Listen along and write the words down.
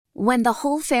When the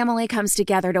whole family comes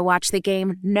together to watch the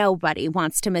game, nobody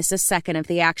wants to miss a second of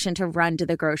the action to run to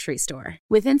the grocery store.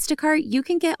 With Instacart, you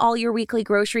can get all your weekly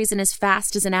groceries in as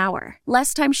fast as an hour.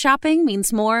 Less time shopping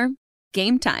means more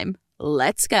game time.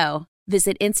 Let's go.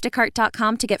 Visit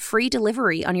instacart.com to get free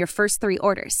delivery on your first 3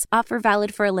 orders. Offer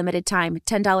valid for a limited time.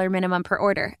 $10 minimum per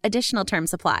order. Additional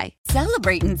terms apply.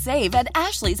 Celebrate and save at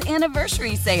Ashley's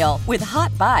Anniversary Sale. With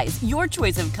Hot Buys, your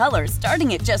choice of colors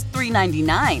starting at just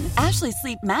 $3.99. Ashley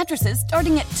Sleep mattresses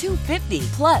starting at $2.50.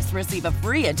 Plus, receive a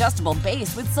free adjustable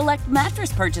base with select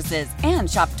mattress purchases. And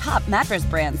shop top mattress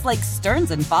brands like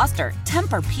Stearns & Foster,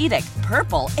 Tempur-Pedic,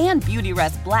 Purple, and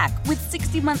Beautyrest Black with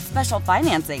 60-month special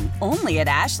financing. Only at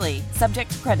Ashley.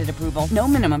 Subject to credit approval. No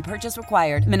minimum purchase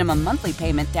required. Minimum monthly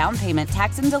payment, down payment,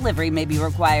 tax, and delivery may be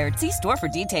required. See store for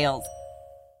details.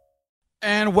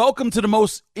 And welcome to the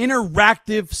most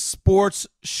interactive sports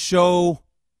show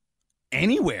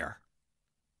anywhere.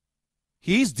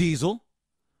 He's Diesel.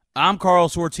 I'm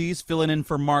Karlos Ortiz, filling in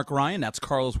for Mark Ryan. That's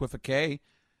Karlos with a K.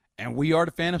 And we are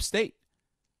the Fan of State.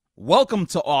 Welcome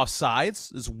to Offsides.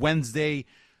 This Wednesday,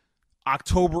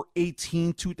 October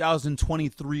 18,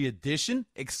 2023 edition.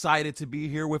 Excited to be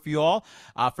here with you all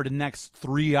for the next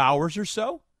 3 hours or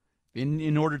so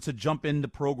in order to jump in the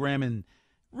program and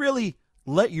really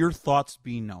let your thoughts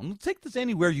be known. Take this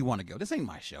anywhere you want to go. This ain't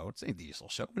my show. This ain't the Diesel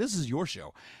show. This is your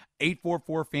show.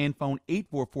 844-FAN-PHONE,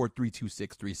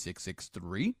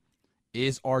 844-326-3663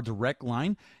 is our direct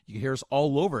line. You can hear us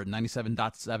all over at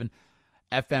 97.7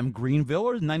 FM Greenville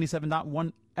or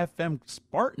 97.1 FM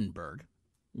Spartanburg.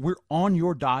 We're on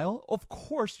your dial. Of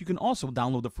course, you can also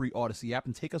download the free Odyssey app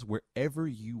and take us wherever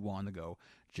you want to go.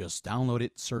 Just download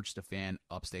it, search the Fan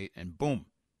Upstate, and boom.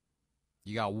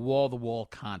 You got wall-to-wall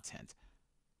content.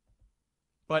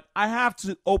 But I have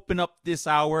to open up this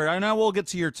hour, and I will get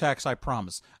to your text, I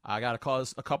promise. I got to call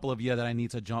a couple of you that I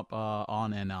need to jump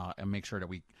on and make sure that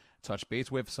we touch base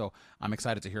with, so I'm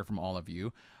excited to hear from all of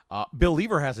you. Bill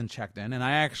Lever hasn't checked in, and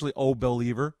I actually owe Bill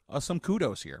Lever some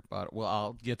kudos here, but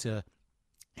I'll get to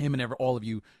him and all of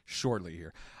you shortly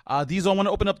here. Diesel, I want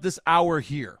to open up this hour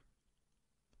here.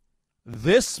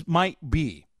 This might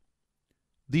be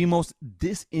the most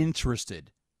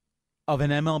disinterested of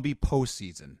an MLB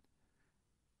postseason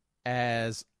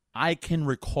as I can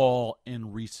recall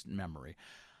in recent memory.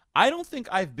 I don't think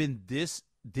I've been this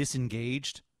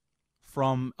disengaged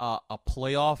from a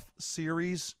playoff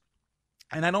series,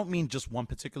 and I don't mean just one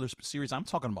particular series. I'm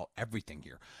talking about everything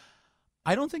here.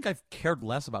 I don't think I've cared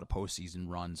less about a postseason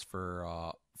runs for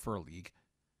a league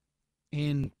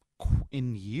in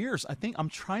years. I think I'm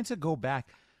trying to go back.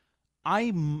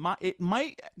 It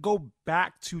might go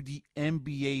back to the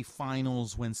NBA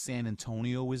Finals when San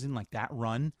Antonio was in like that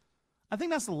run. I think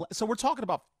that's so we're talking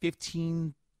about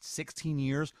 15, 16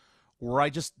 years where I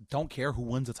just don't care who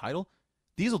wins the title.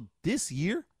 This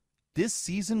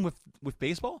season with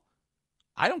baseball,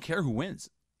 I don't care who wins.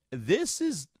 This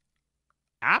is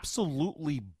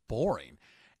absolutely boring.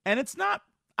 And it's not,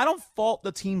 I don't fault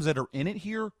the teams that are in it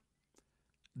here.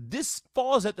 This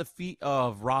falls at the feet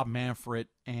of Rob Manfred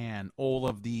and all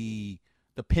of the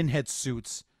pinhead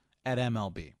suits at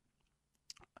MLB.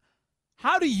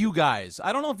 How do you guys,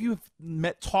 I don't know if you've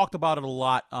talked about it a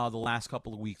lot the last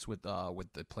couple of weeks with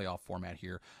the playoff format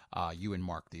here, you and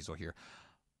Mark Diesel here.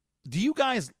 Do you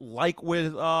guys like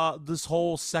with this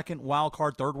whole second wild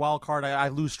card, third wild card? I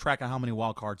lose track of how many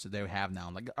wild cards that they have now.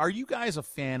 Like, are you guys a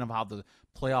fan of how the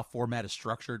playoff format is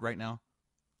structured right now?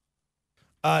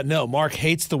 No, Mark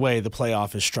hates the way the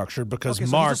playoff is structured because so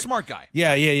Mark, he's a smart guy.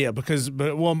 Yeah.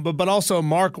 But also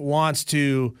Mark wants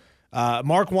to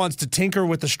tinker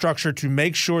with the structure to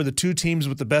make sure the two teams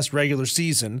with the best regular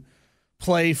season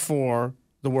play for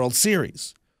the World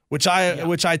Series. Which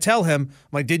I tell him,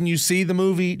 like, didn't you see the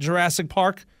movie Jurassic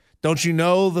Park? Don't you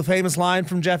know the famous line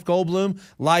from Jeff Goldblum?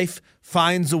 Life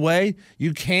finds a way.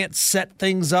 You can't set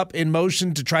things up in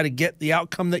motion to try to get the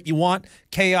outcome that you want.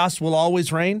 Chaos will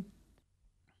always reign.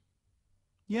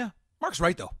 Yeah, Mark's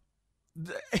right, though.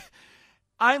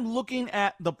 I'm looking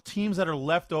at the teams that are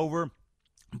left over.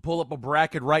 Pull up a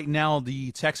bracket right now.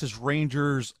 The Texas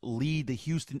Rangers lead the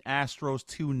Houston Astros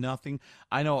 2-0.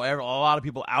 I know a lot of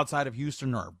people outside of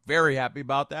Houston are very happy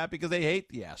about that because they hate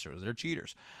the Astros. They're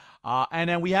cheaters. And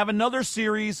then we have another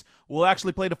series. We'll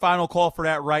actually play the final call for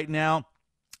that right now.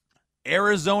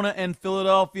 Arizona and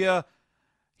Philadelphia.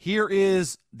 Here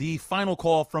is the final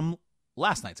call from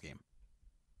last night's game.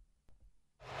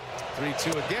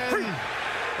 3-2 again.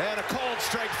 And a called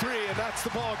strike three, and that's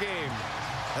the ball game.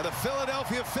 And the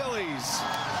Philadelphia Phillies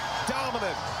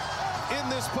dominant in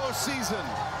this postseason.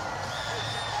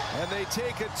 And they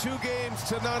take a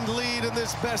 2-0 lead in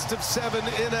this best-of-7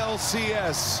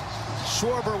 NLCS.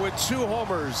 Schwarber with 2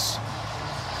 homers.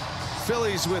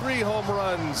 Phillies with 3 home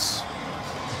runs.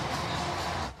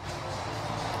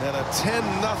 And a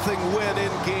 10-0 win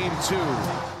in Game 2.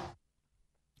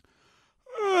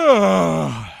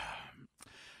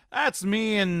 That's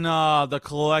me and the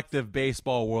collective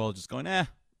baseball world just going,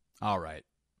 all right.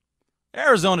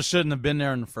 Arizona shouldn't have been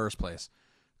there in the first place.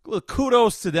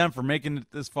 Kudos to them for making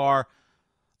it this far.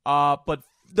 But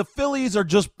the Phillies are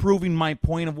just proving my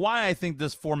point of why I think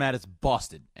this format is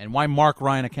busted and why Mark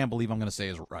Ryan, I can't believe I'm going to say,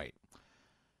 is right.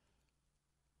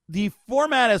 The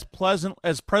format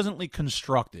as presently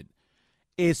constructed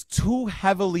is too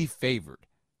heavily favored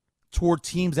toward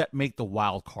teams that make the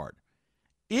wild card.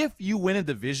 If you win a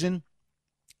division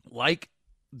like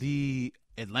the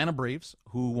Atlanta Braves,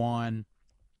 who won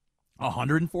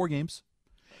 104 games,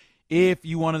 if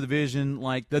you won a division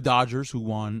like the Dodgers, who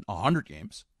won 100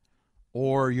 games,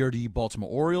 or you're the Baltimore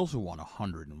Orioles, who won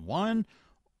 101,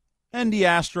 and the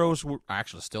Astros were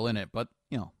actually still in it, but,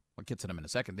 we'll get to them in a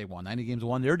second. They won 90 games,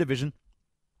 won their division.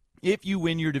 If you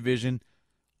win your division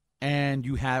and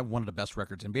you have one of the best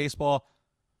records in baseball,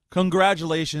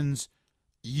 congratulations,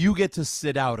 you get to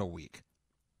sit out a week.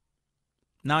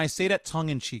 Now, I say that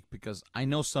tongue-in-cheek because I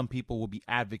know some people will be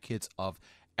advocates of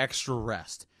extra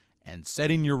rest and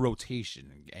setting your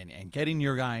rotation and getting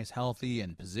your guys healthy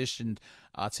and positioned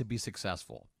to be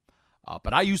successful.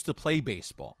 But I used to play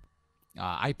baseball.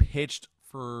 I pitched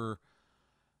for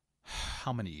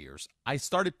how many years? I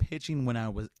started pitching when I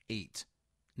was 8.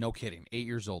 No kidding, 8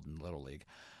 years old in Little League.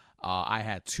 I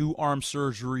had 2 arm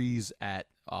surgeries,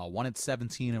 one at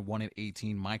 17 and one at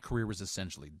 18. My career was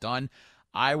essentially done.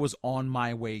 I was on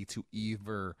my way to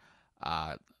either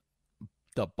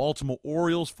the Baltimore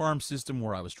Orioles farm system,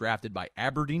 where I was drafted by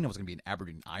Aberdeen. I was going to be an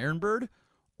Aberdeen Ironbird,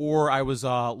 or I was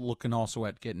looking also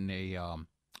at getting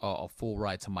a full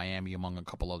ride to Miami among a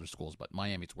couple other schools. But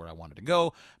Miami's where I wanted to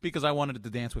go because I wanted to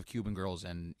dance with Cuban girls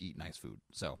and eat nice food.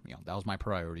 So, that was my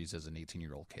priorities as an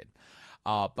 18-year-old kid.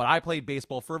 But I played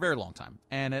baseball for a very long time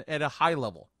and at a high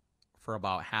level for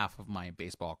about half of my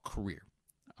baseball career,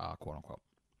 quote unquote.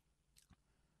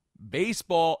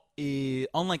 Baseball is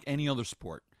unlike any other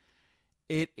sport.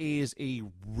 It is a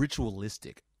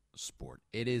ritualistic sport.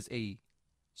 It is a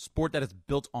sport that is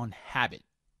built on habit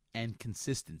and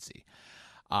consistency.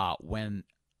 When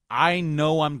I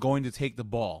know I'm going to take the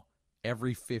ball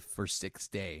every 5th or 6th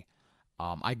day,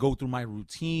 I go through my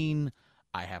routine.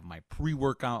 I have my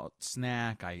pre-workout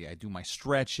snack. I do my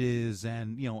stretches,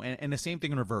 and and the same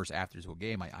thing in reverse. After a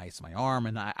game, I ice my arm,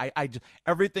 and I just,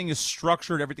 everything is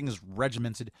structured, everything is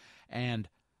regimented, and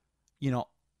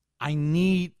I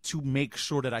need to make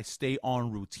sure that I stay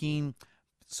on routine,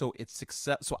 so it's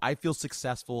success. So I feel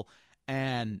successful,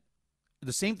 and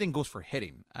the same thing goes for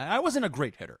hitting. I wasn't a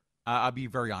great hitter. I'll be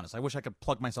very honest. I wish I could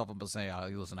plug myself up and say,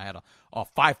 listen, I had a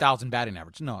 5,000 batting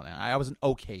average. No, I was an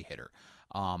okay hitter.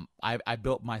 I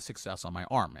built my success on my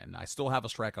arm, and I still have a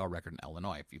strikeout record in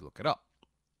Illinois if you look it up.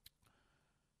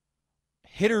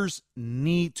 Hitters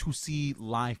need to see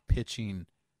live pitching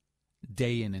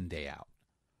day in and day out.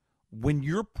 When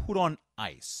you're put on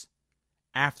ice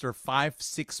after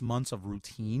 5-6 months of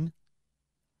routine,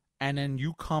 and then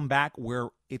you come back where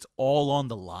it's all on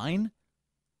the line,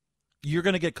 you're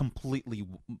going to get completely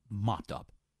mopped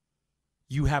up.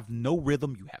 You have no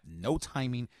rhythm, you have no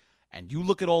timing, and you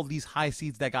look at all these high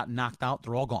seeds that got knocked out,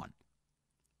 they're all gone.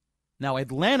 Now,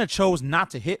 Atlanta chose not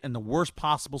to hit in the worst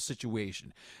possible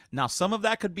situation. Now, some of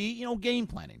that could be, game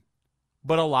planning.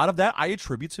 But a lot of that I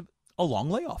attribute to a long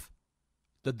layoff.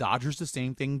 The Dodgers, the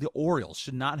same thing. The Orioles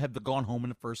should not have gone home in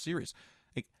the first series.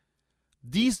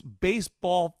 These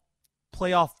baseball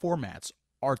playoff formats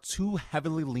are too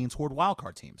heavily leaned toward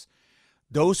wildcard teams.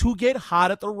 Those who get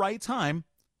hot at the right time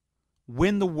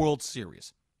win the World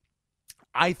Series.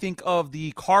 I think of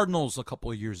the Cardinals a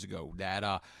couple of years ago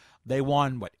that they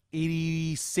won,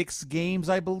 86 games,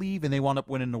 I believe, and they wound up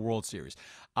winning the World Series.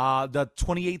 The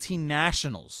 2018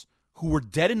 Nationals, who were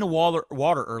dead in the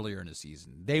water earlier in the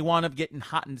season, they wound up getting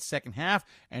hot in the second half,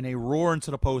 and they roar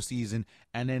into the postseason,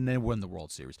 and then they win the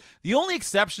World Series. The only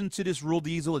exception to this rule,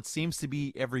 Diesel, it seems to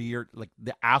be every year,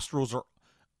 the Astros are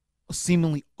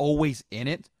seemingly always in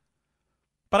it.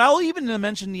 But I'll even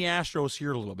mention the Astros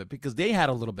here a little bit because they had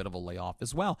a little bit of a layoff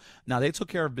as well. Now, they took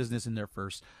care of business in their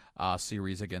first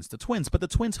series against the Twins, but the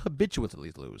Twins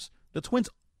habitually lose. The Twins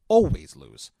always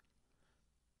lose.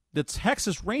 The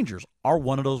Texas Rangers are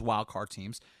one of those wild card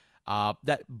teams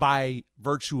that, by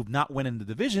virtue of not winning the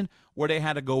division, where they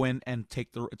had to go in and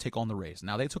take on the Rays.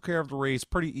 Now, they took care of the Rays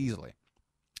pretty easily.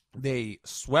 They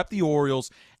swept the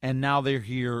Orioles, and now they're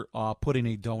here putting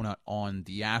a donut on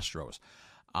the Astros.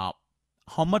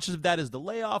 How much of that is the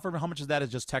layoff, or how much of that is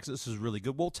just Texas is really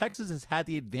good? Well, Texas has had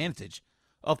the advantage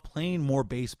of playing more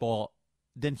baseball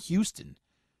than Houston.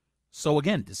 So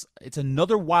again, it's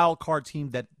another wild card team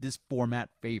that this format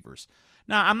favors.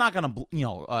 Now, I'm not going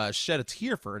to shed a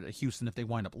tear for Houston if they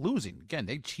wind up losing. Again,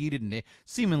 they cheated and they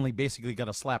seemingly basically got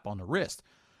a slap on the wrist.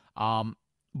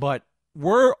 But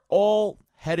we're all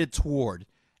headed toward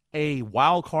a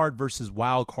wild card versus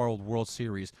wild card World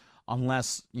Series,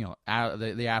 unless the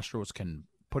Astros can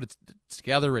put it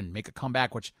together and make a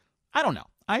comeback, which I don't know.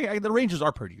 The Rangers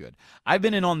are pretty good. I've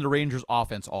been in on the Rangers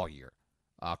offense all year.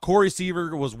 Corey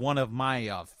Seager was one of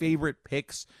my favorite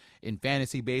picks in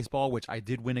fantasy baseball, which I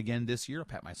did win again this year. I'll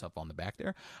pat myself on the back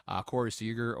there. Corey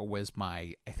Seager was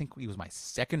I think he was my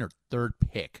second or third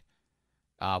pick.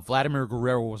 Vladimir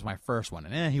Guerrero was my first one,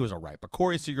 and he was all right. But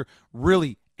Corey Seager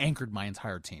really anchored my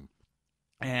entire team.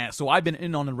 And so I've been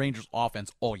in on the Rangers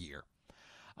offense all year.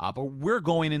 But we're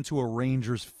going into a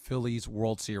Rangers-Phillies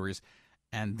World Series,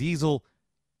 and Diesel,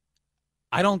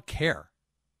 I don't care.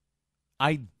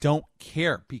 I don't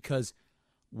care, because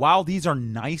while these are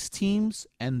nice teams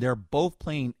and they're both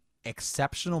playing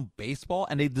exceptional baseball,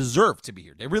 and they deserve to be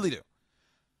here, they really do,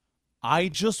 I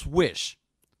just wish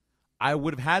I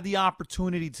would have had the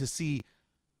opportunity to see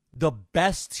the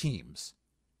best teams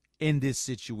in this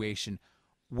situation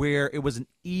where it was an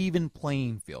even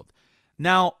playing field.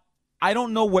 Now, I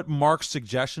don't know what Mark's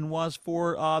suggestion was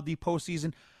for the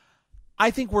postseason. I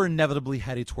think we're inevitably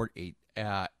headed toward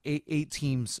eight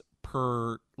teams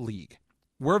per league.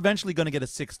 We're eventually going to get a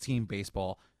 6-team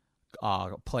baseball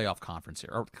playoff conference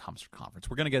here, or conference.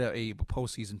 We're going to get a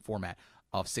postseason format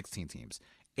of 16 teams.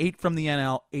 8 from the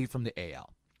NL, 8 from the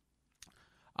AL.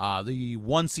 The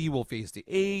 1 seed will face the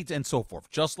 8, and so forth,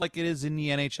 just like it is in the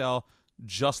NHL,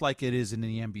 just like it is in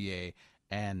the NBA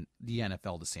and the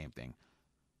NFL, the same thing.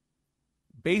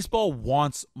 Baseball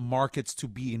wants markets to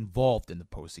be involved in the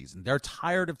postseason. They're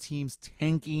tired of teams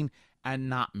tanking and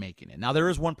not making it. Now, there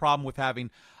is one problem with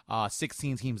having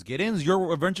 16 teams get in.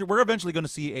 We're eventually going to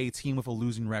see a team with a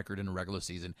losing record in the regular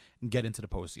season and get into the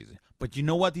postseason. But you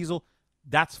know what, Diesel?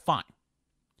 That's fine.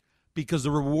 Because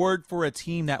the reward for a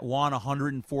team that won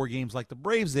 104 games like the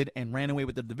Braves did and ran away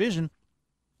with the division,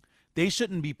 they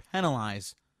shouldn't be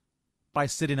penalized by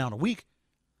sitting out a week.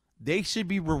 They should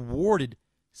be rewarded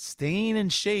staying in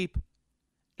shape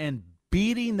and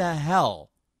beating the hell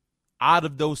out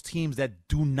of those teams that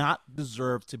do not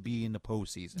deserve to be in the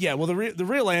postseason. Yeah, well, the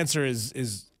real answer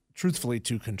is truthfully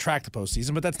to contract the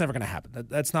postseason, but that's never going to happen.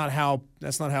 That's not how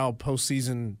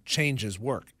postseason changes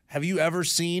work. Have you ever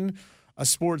seen a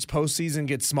sports postseason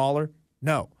get smaller?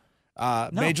 No.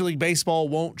 Major League Baseball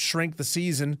won't shrink the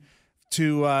season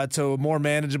to a more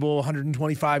manageable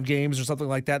 125 games or something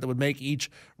like that would make each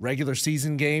regular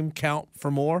season game count for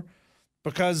more,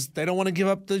 because they don't want to give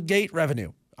up the gate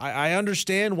revenue. I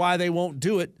understand why they won't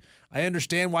do it. I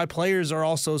understand why players are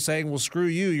also saying, well, screw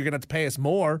you, you're going to have to pay us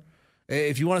more.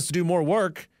 If you want us to do more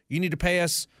work, you need to pay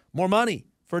us more money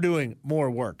for doing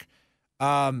more work.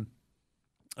 So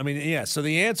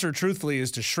the answer, truthfully,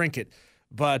 is to shrink it.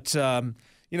 But,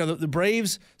 the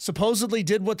Braves supposedly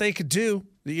did what they could do.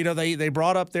 They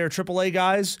brought up their AAA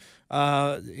guys.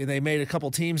 They made a couple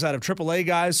teams out of AAA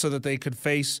guys so that they could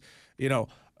face,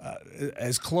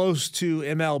 as close to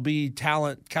MLB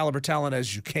caliber talent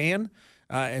as you can,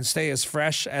 and stay as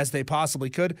fresh as they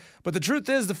possibly could. But the truth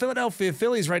is, the Philadelphia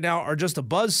Phillies right now are just a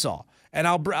buzzsaw. And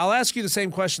I'll ask you the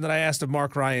same question that I asked of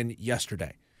Mark Ryan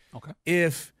yesterday. Okay.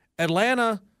 If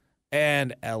Atlanta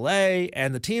and LA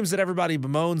and the teams that everybody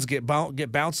bemoans get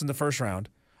bounced in the first round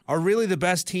are really the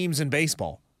best teams in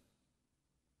baseball,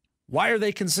 why are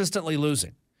they consistently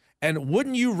losing? And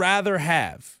wouldn't you rather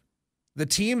have the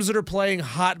teams that are playing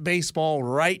hot baseball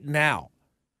right now,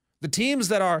 the teams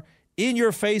that are in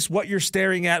your face, what you're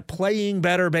staring at, playing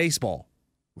better baseball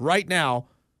right now,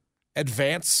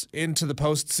 advance into the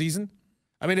postseason?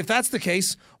 I mean, if that's the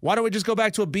case, why don't we just go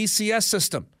back to a BCS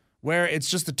system where it's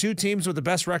just the 2 teams with the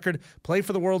best record play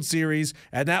for the World Series,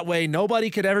 and that way nobody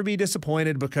could ever be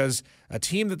disappointed because a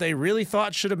team that they really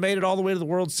thought should have made it all the way to the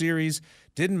World Series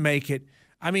didn't make it.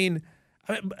 I mean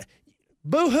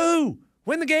boo-hoo!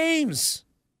 Win the games.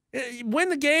 Win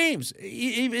the games.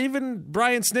 Even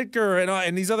Brian Snitker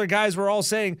and these other guys were all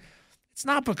saying, it's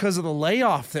not because of the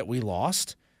layoff that we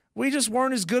lost. We just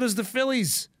weren't as good as the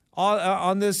Phillies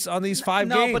on these 5 games.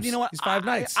 No, but you know what? These 5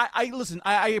 nights. Listen.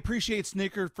 I appreciate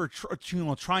Snicker for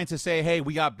trying to say, hey,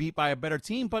 we got beat by a better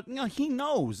team, but he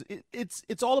knows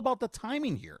it's all about the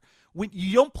timing here. when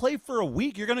you don't play for a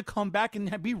week, you're going to come back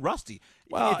and be rusty.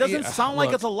 Well, it doesn't sound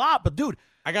like it's a lot, but dude,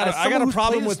 I got a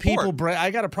problem with people.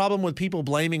 I got a problem with people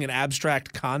blaming an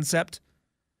abstract concept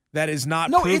that is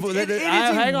not provable. It is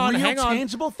a real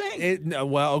tangible thing.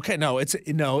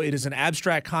 It is an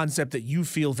abstract concept that you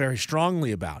feel very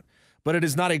strongly about, but it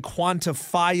is not a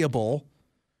quantifiable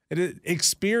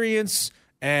experience.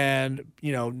 And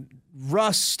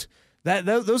rust.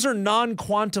 Those are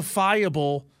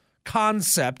non-quantifiable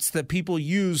concepts that people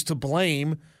use to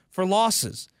blame for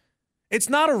losses. It's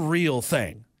not a real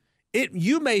thing.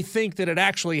 You may think that it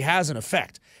actually has an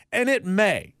effect, and it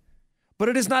may, but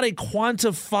it is not a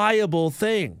quantifiable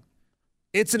thing.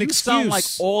 It's an excuse. You sound like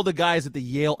all the guys at the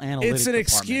Yale Analytics It's an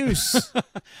department. excuse.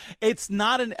 It's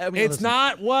not an.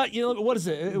 Not what what is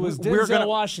it? It was Denzel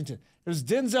Washington. It was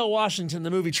Denzel Washington, the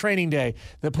movie Training Day,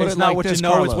 that put it's it not like what this, you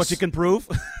know, Karlos. it's what you can prove.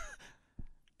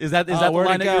 Is that the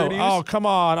line that you're going to use? Oh, come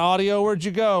on, audio. Where'd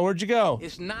you go?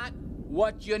 It's not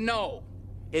what you know.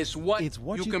 It's what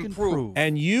you can prove.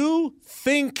 And you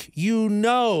think you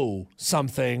know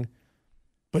something,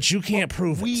 but you can't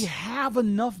prove it. We have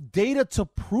enough data to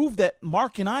prove that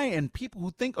Mark and I and people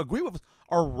who agree with us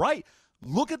are right.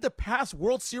 Look at the past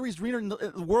World Series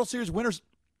winners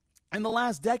in the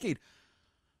last decade.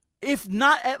 If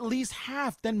not at least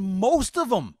half, then most of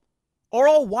them are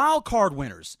all wild card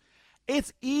winners.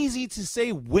 It's easy to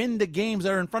say win the games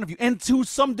that are in front of you. And to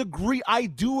some degree, I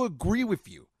do agree with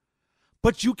you.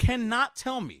 But you cannot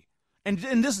tell me, and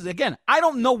this is, again, I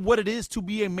don't know what it is to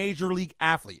be a major league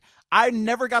athlete. I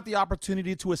never got the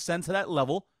opportunity to ascend to that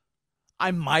level. I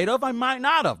might have, I might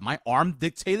not have. My arm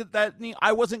dictated that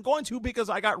I wasn't going to because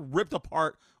I got ripped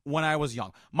apart when I was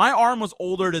young. My arm was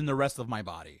older than the rest of my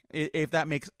body, if that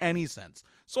makes any sense.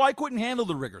 So I couldn't handle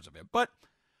the rigors of it. But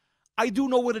I do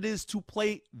know what it is to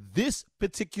play this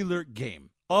particular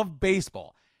game of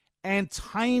baseball. And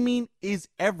timing is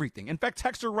everything. In fact,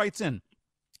 Texter writes in,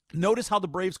 notice how the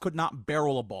Braves could not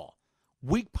barrel a ball.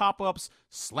 Weak pop-ups,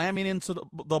 slamming into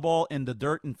the ball in the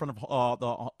dirt in front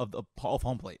of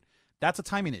home plate. That's a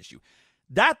timing issue.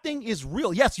 That thing is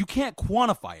real. Yes, you can't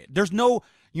quantify it. There's no,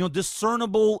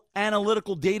 discernible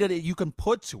analytical data that you can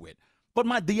put to it.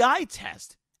 But the eye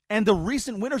test and the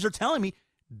recent winners are telling me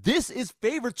this is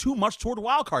favored too much toward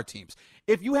wildcard teams.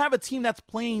 If you have a team that's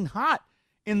playing hot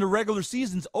in the regular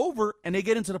season's over and they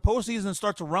get into the postseason and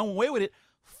start to run away with it,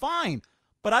 fine.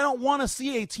 But I don't want to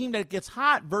see a team that gets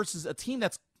hot versus a team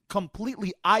that's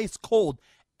completely ice cold.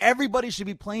 Everybody should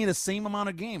be playing the same amount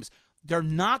of games. They're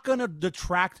not going to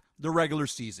detract the regular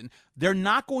season. They're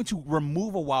not going to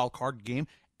remove a wild card game.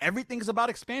 Everything's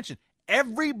about expansion.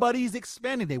 Everybody's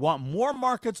expanding. They want more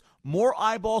markets, more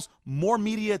eyeballs, more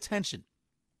media attention.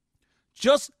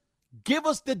 Just give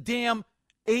us the damn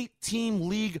 8-team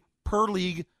league per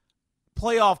league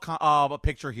playoff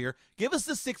picture here. Give us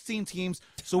the 16 teams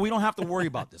so we don't have to worry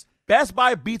about this. Best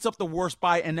buy beats up the worst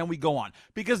buy, and then we go on.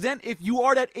 Because then if you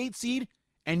are that 8 seed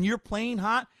and you're playing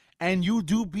hot and you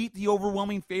do beat the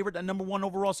overwhelming favorite, that number 1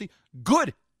 overall seed,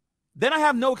 good. Then I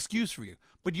have no excuse for you.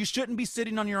 But you shouldn't be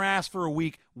sitting on your ass for a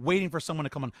week waiting for someone to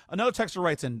come on. Another texter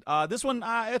writes in, this one,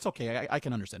 it's okay. I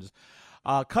can understand this.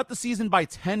 Cut the season by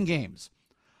 10 games.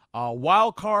 A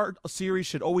wild card series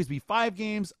should always be 5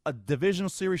 games. A divisional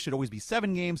series should always be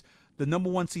 7 games. The number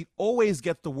 1 seed always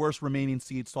gets the worst remaining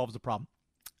seed, solves the problem.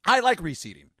 I like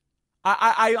reseeding.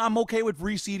 I'm okay with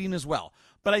reseeding as well.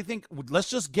 But I think let's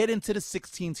just get into the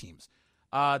 16 teams.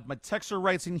 My texter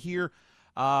writes in here,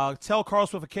 tell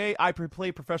Karlos with a K, I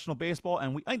play professional baseball.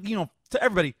 And to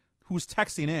everybody who's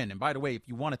texting in, and by the way, if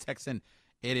you want to text in,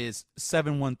 it is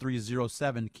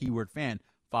 71307 keyword fan.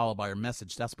 Followed by your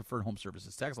message. That's preferred home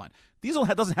services text line. Diesel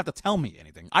doesn't have to tell me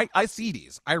anything. I see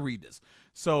these. I read this.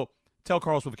 So tell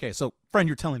Karlos with a K. So, friend,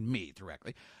 you're telling me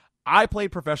directly. I play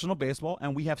professional baseball,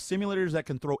 and we have simulators that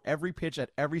can throw every pitch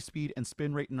at every speed and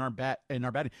spin rate in our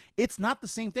batting. It's not the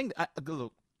same thing.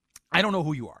 I don't know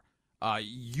who you are.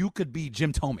 You could be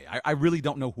Jim Tomei. I really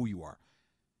don't know who you are.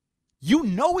 You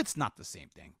know it's not the same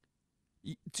thing.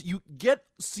 You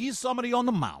see somebody on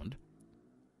the mound.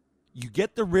 You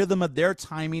get the rhythm of their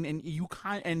timing, and you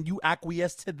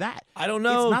acquiesce to that. I don't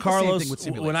know, it's not Karlos. The same thing with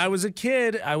simulation. When I was a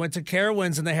kid, I went to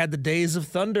Carowinds, and they had the Days of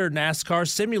Thunder NASCAR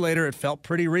simulator. It felt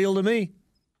pretty real to me.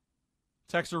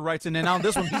 Texter writes in, and now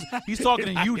this one, he's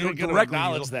talking to you directly.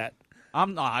 Acknowledge that.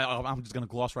 I'm just going to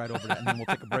gloss right over that, and then we'll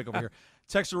take a break over here.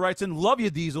 Texter writes in, love you,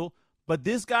 Diesel, but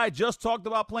this guy just talked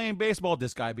about playing baseball,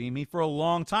 this guy being me, for a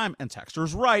long time. And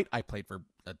Texter's right. I played for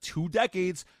 2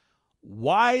 decades.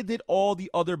 Why did all the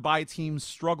other bye teams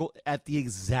struggle at the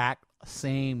exact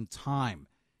same time?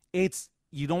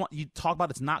 You talk about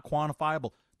it's not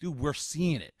quantifiable. dude, we're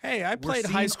seeing it. Hey, I played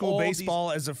high school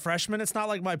baseball as a freshman. It's not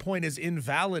like my point is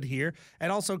invalid here.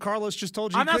 And also, Carlos just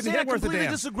told you he couldn't hit worth a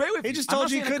damn. Disagree with he just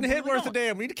told you he couldn't hit worth a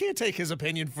damn. We can't take his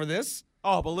opinion for this.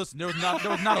 Oh, but listen, there was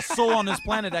not a soul on this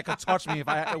planet that could touch me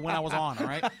when I was on, all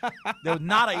right? There was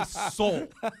not a soul.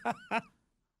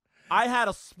 I had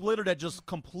a splitter that just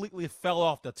completely fell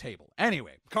off the table.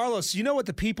 Anyway. Carlos, you know what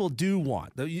the people do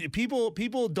want? The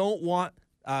people don't want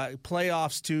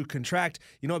playoffs to contract.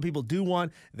 You know what people do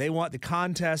want? They want the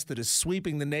contest that is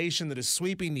sweeping the nation, that is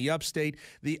sweeping the upstate,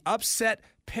 the Upset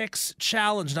Picks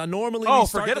Challenge. Now, normally we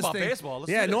start forget this about thing, baseball.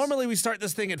 Let's yeah, do this. normally we start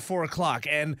this thing at 4 o'clock,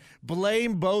 and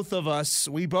blame both of us.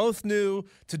 We both knew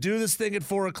to do this thing at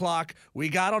 4 o'clock. We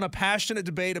got on a passionate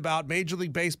debate about Major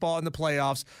League Baseball and the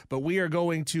playoffs, but we are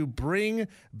going to bring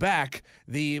back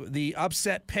the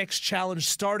Upset Picks Challenge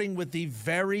starting with the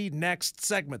very next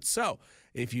segment. So,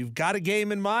 if you've got a game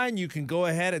in mind, you can go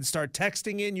ahead and start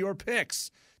texting in your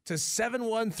picks to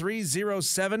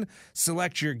 71307.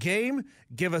 Select your game,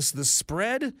 give us the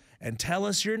spread, and tell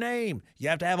us your name. You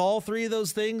have to have all three of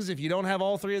those things. If you don't have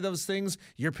all three of those things,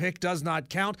 your pick does not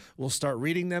count. We'll start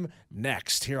reading them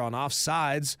next here on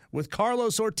Offsides with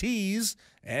Karlos Ortiz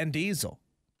and Diesel.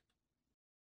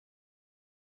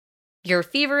 Your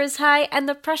fever is high and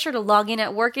the pressure to log in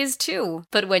at work is too.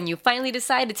 But when you finally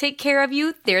decide to take care of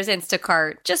you, there's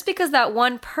Instacart. Just because that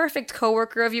one perfect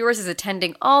coworker of yours is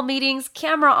attending all meetings,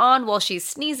 camera on while she's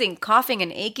sneezing, coughing,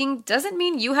 and aching, doesn't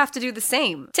mean you have to do the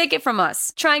same. Take it from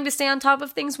us. Trying to stay on top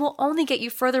of things will only get you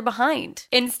further behind.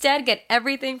 Instead, get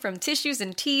everything from tissues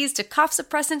and teas to cough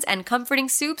suppressants and comforting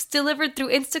soups delivered through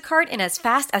Instacart in as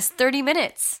fast as 30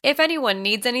 minutes. If anyone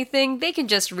needs anything, they can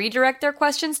just redirect their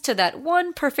questions to that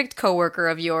one perfect coworker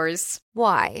of yours.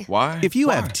 Why? If you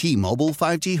have T-Mobile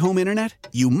 5G home internet,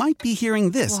 you might be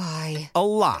hearing this a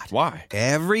lot. Why?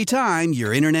 Every time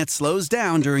your internet slows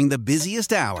down during the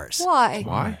busiest hours.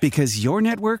 Why? Because your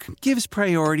network gives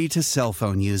priority to cell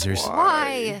phone users.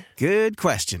 Why? Good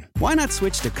question. Why not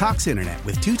switch to Cox Internet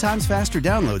with 2 times faster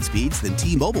download speeds than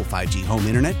T-Mobile 5G home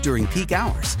internet during peak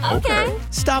hours? Okay.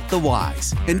 Stop the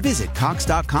whys and visit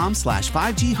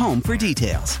cox.com/5G home for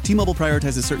details. T-Mobile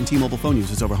prioritizes certain T-Mobile phone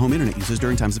users over home internet users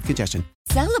during times of congestion.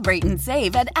 Celebrate and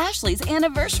save at Ashley's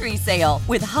Anniversary Sale.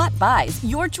 With Hot Buys,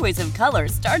 your choice of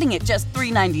colors starting at just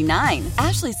 $3.99.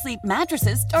 Ashley Sleep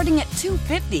mattresses starting at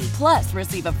 $2.50. Plus,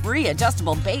 receive a free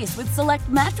adjustable base with select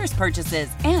mattress purchases.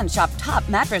 And shop top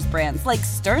mattress brands like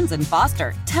Stearns &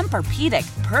 Foster,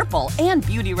 Tempur-Pedic, Purple, and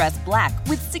Beautyrest Black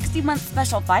with 60-month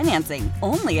special financing.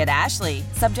 Only at Ashley.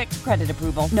 Subject to credit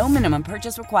approval. No minimum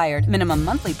purchase required. Minimum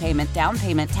monthly payment, down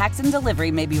payment, tax, and delivery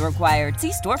may be required.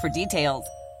 See store for details.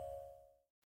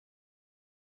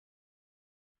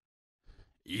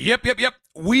 Yep.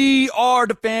 We are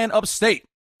the fan upstate.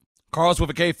 Karlos with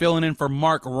a K filling in for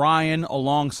Mark Ryan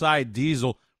alongside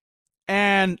Diesel.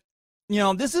 And,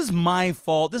 this is my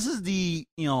fault. This is the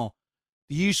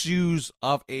issues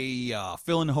of a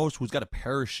fill-in host who's got a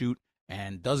parachute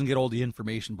and doesn't get all the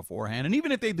information beforehand. And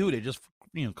even if they do, they just,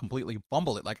 completely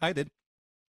fumble it like I did.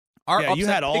 You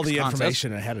had all the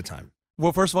information ahead of time.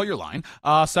 Well, first of all, you're lying.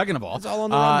 Second of all, it's all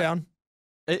on the rundown.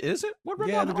 Is it? What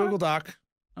rundown? Yeah, the Google Doc.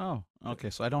 Oh, okay.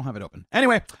 So I don't have it open.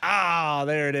 Anyway.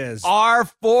 There it is. Our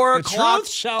 4 the o'clock truth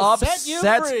shall set you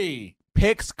free.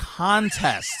 Picks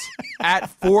contest at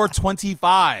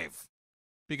 4:25.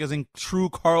 Because in true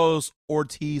Karlos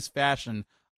Ortiz fashion,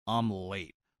 I'm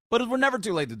late. But we're never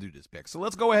too late to do this pick. So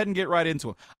let's go ahead and get right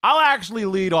into it. I'll actually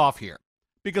lead off here.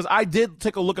 Because I did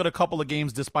take a look at a couple of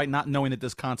games despite not knowing that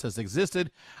this contest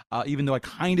existed. Even though I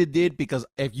kind of did. Because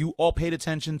if you all paid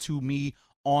attention to me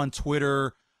on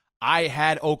Twitter, I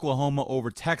had Oklahoma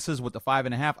over Texas with the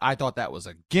 5.5. I thought that was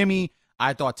a gimme.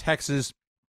 I thought Texas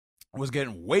was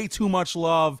getting way too much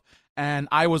love, and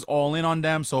I was all in on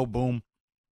them, so boom.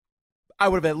 I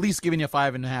would have at least given you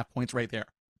 5.5 points right there.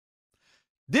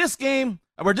 This game,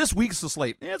 or this week's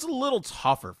slate, it's a little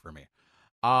tougher for me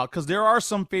because there are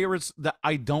some favorites that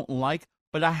I don't like,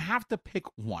 but I have to pick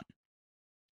one.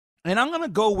 And I'm going to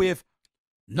go with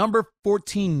number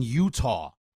 14,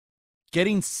 Utah.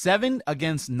 Getting 7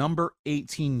 against number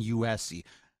 18 USC.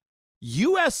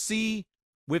 USC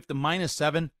with the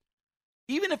 -7,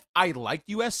 even if I like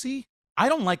USC, I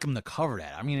don't like them to cover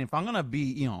that. I mean, if I'm going to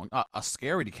be, a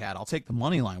scaredy cat, I'll take the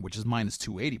money line, which is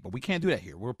 -280, but we can't do that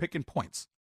here. We're picking points.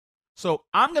 So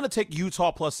I'm going to take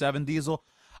Utah +7, Diesel,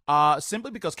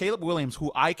 simply because Caleb Williams,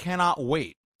 who I cannot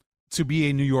wait to be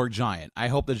a New York Giant. I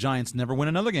hope the Giants never win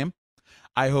another game.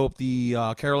 I hope the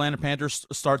Carolina Panthers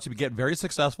start to get very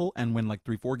successful and win like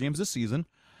 3-4 games this season.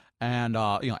 And,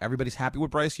 everybody's happy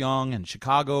with Bryce Young, and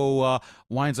Chicago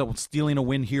winds up stealing a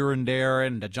win here and there,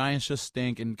 and the Giants just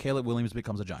stink, and Caleb Williams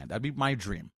becomes a Giant. That'd be my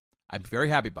dream. I'm very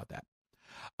happy about that.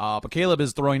 But Caleb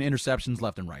is throwing interceptions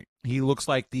left and right. He looks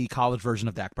like the college version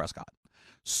of Dak Prescott.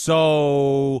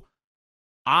 So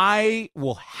I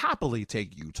will happily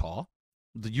take Utah.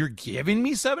 You're giving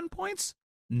me 7 points?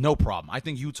 No problem. I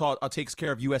think Utah takes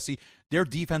care of USC. Their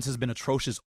defense has been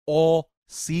atrocious all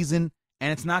season,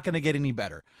 and it's not going to get any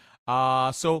better.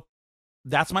 So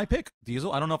that's my pick,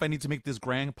 Diesel. I don't know if I need to make this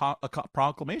grand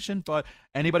proclamation, but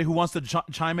anybody who wants to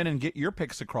chime in and get your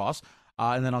picks across,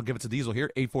 and then I'll give it to Diesel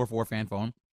here, 844-FAN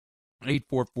phone,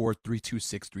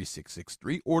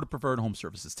 844-326-3663, or the preferred home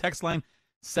services text line,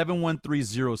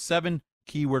 71307,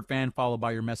 keyword fan, followed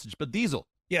by your message. But Diesel,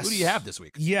 yes. Who do you have this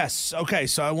week? Yes. Okay,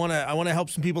 so I want to help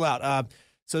some people out.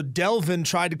 So Delvin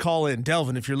tried to call in.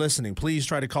 Delvin, if you're listening, please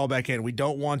try to call back in. We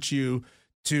don't want you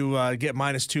to get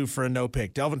 -2 for a no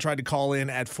pick. Delvin tried to call in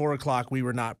at 4 o'clock. We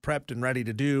were not prepped and ready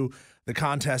to do the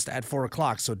contest at 4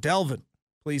 o'clock. So Delvin,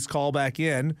 please call back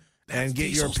in and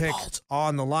get your pick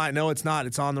on the line. No, it's not.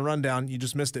 It's on the rundown. You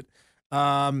just missed it.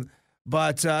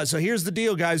 So here's the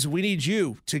deal, guys. We need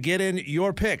you to get in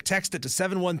your pick. Text it to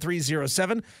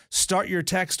 71307. Start your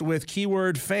text with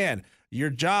keyword fan. Your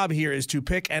job here is to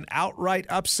pick an outright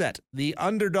upset. The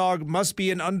underdog must be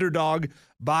an underdog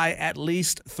by at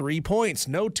least 3 points.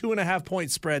 No 2.5-point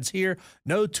spreads here.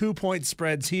 No 2-point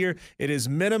spreads here. It is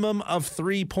minimum of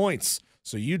 3 points.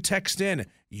 So you text in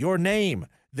your name,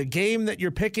 the game that you're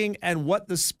picking, and what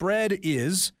the spread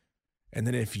is. And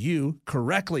then if you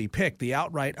correctly pick the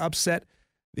outright upset,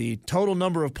 the total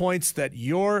number of points that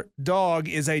your dog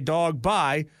is a dog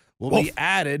by will be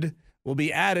added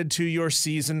to your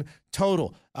season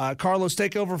total. Karlos,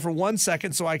 take over for 1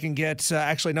 second so I can get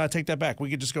take that back. We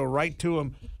could just go right to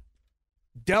him.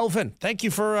 Delvin, thank you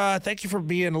for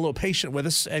being a little patient with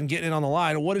us and getting in on the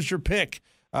line. What is your pick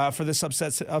for this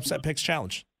upset picks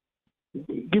challenge?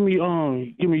 Give me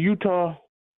Utah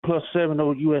 +7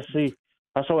 over USC.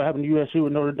 I saw what happened to USC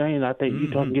with Notre Dame, and I think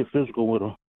Utah can get physical with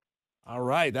them. All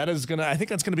right, I think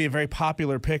that's gonna be a very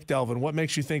popular pick, Delvin. What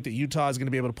makes you think that Utah is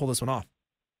gonna be able to pull this one off?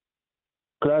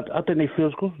 Cause I think they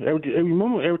physical.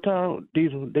 Every time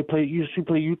USC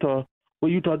play Utah,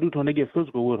 what Utah do to them, they get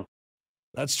physical with them.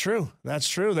 That's true.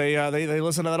 They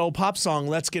listen to that old pop song,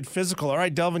 Let's Get Physical. All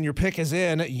right, Delvin, your pick is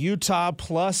in. Utah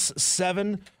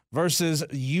 +7 versus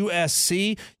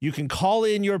USC. You can call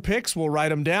in your picks. We'll write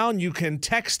them down. You can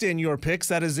text in your picks.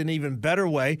 That is an even better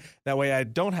way. That way I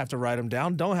don't have to write them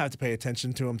down, don't have to pay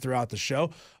attention to them throughout the show.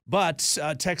 But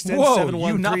text in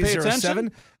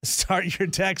 71307. Start your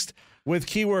text with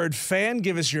keyword fan.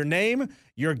 Give us your name,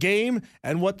 your game,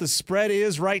 and what the spread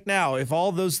is right now. If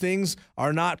all those things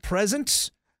are not present,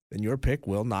 then your pick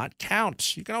will not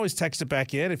count. You can always text it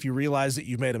back in if you realize that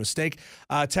you've made a mistake.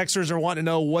 Texters are wanting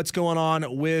to know what's going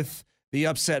on with the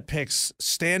upset picks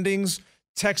standings.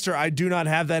 Texter, I do not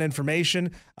have that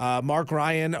information. Mark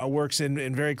Ryan works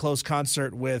in very close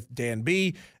concert with Dan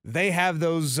B. They have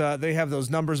those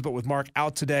numbers, but with Mark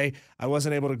out today, I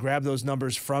wasn't able to grab those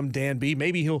numbers from Dan B.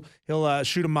 Maybe he'll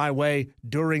shoot them my way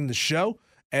during the show,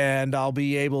 and I'll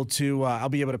be able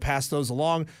to pass those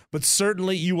along. But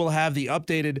certainly, you will have the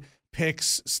updated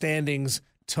picks standings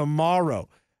tomorrow.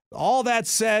 All that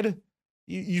said,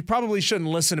 you probably shouldn't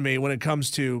listen to me when it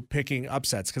comes to picking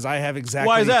upsets because I have exactly.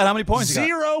 Why is that? How many points?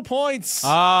 0 points. Oh,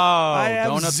 I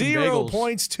have donuts 0 and bagels.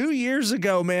 points. 2 years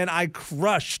ago, man, I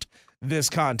crushed this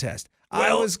contest.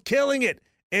 I was killing it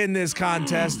in this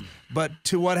contest, but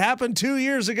to what happened 2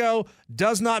 years ago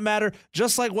does not matter.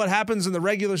 Just like what happens in the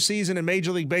regular season in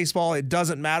Major League Baseball, it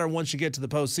doesn't matter once you get to the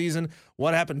postseason.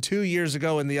 What happened 2 years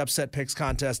ago in the upset picks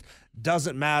contest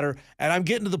doesn't matter. And I'm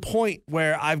getting to the point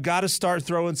where I've got to start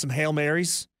throwing some Hail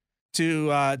Marys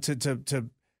to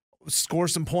score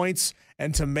some points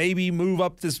and to maybe move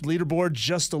up this leaderboard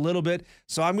just a little bit.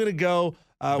 So I'm going to go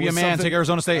be a man. Take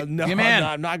Arizona State. No, be a man.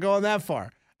 I'm not going that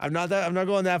far. I'm not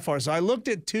going that far. So I looked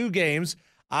at 2 games.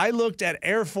 I looked at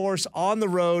Air Force on the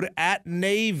road at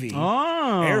Navy.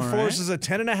 Oh, Air Force is a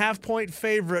 10.5-point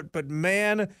favorite, but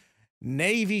man,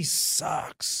 Navy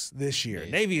sucks this year.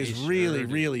 Navy is really,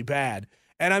 really bad.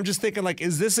 And I'm just thinking, like,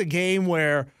 is this a game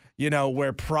where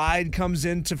pride comes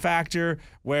into factor,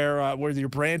 where your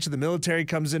branch of the military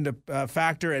comes into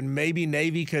factor, and maybe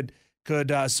Navy could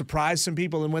surprise some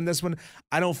people and win this one?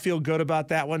 I don't feel good about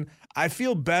that one. I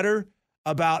feel better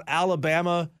about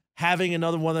Alabama having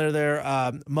another one of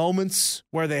their moments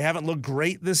where they haven't looked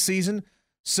great this season.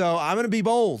 So I'm going to be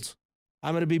bold.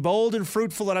 I'm going to be bold and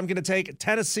fruitful, and I'm going to take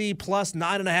Tennessee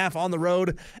 +9.5 on the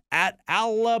road at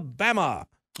Alabama.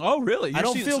 Oh, really? I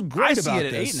don't feel great about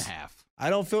this. I see it at 8.5.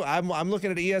 I'm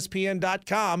looking at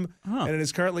ESPN.com, and it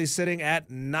is currently sitting at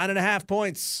 9.5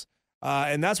 points.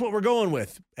 And that's what we're going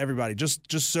with, everybody,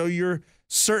 just so you're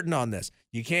certain on this.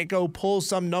 You can't go pull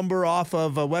some number off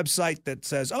of a website that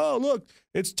says, oh, look,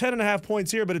 it's 10.5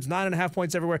 points here, but it's 9.5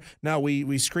 points everywhere. No, we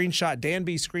screenshot, Dan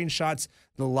B screenshots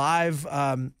the live,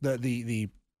 the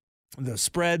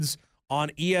spreads on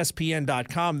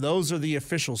ESPN.com. Those are the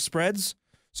official spreads.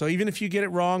 So even if you get it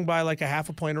wrong by like a half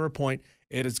a point or a point,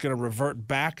 it is going to revert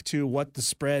back to what the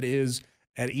spread is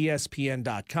at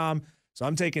ESPN.com. So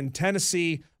I'm taking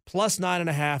Tennessee plus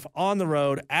 9.5 on the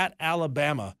road at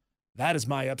Alabama. That is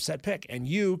my upset pick. And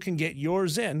you can get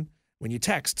yours in when you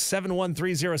text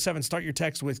 71307. Start your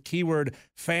text with keyword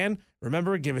fan.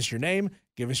 Remember, give us your name,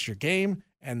 give us your game,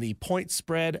 and the point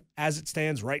spread as it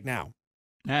stands right now.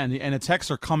 And the texts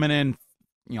are coming in,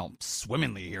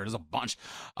 swimmingly here. There's a bunch.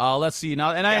 Let's see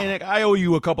now. And I owe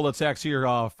you a couple of texts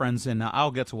here, friends, and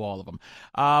I'll get to all of them.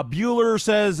 Bueller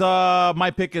says, my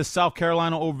pick is South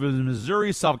Carolina over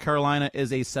Missouri. South Carolina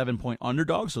is a 7-point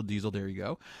underdog. So Diesel, there you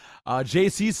go.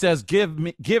 JC says, give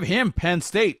him Penn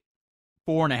State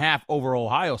 4.5 over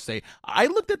Ohio State. I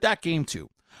looked at that game too.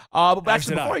 But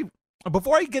actually,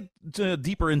 before I get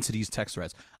deeper into these text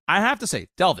threads, I have to say,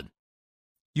 Delvin,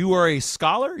 you are a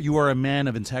scholar. You are a man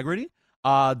of integrity.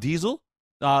 Diesel,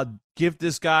 give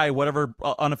this guy whatever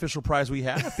unofficial prize we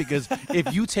have, because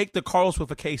if you take the Karlos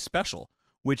with a K special,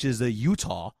 which is a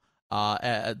Utah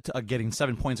getting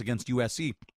 7 points against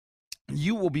USC,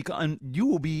 you will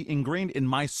be ingrained in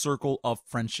my circle of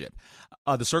friendship.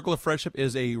 The circle of friendship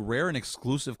is a rare and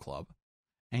exclusive club,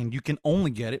 and you can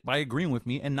only get it by agreeing with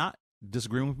me and not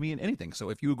disagreeing with me in anything. So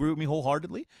if you agree with me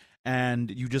wholeheartedly and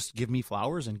you just give me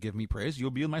flowers and give me praise, you'll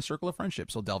be in my circle of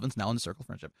friendship. So Delvin's now in the circle of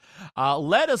friendship.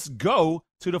 Let us go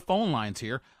to the phone lines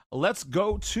here. Let's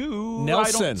go to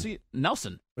Nelson.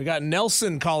 Nelson. We got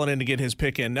Nelson calling in to get his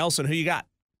pick in. Nelson, who you got?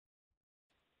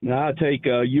 Now I take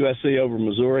USC over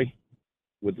Missouri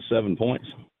with the 7 points.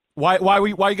 Why are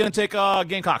you going to take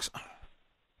Gamecocks?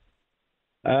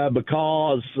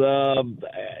 Because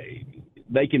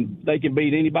they can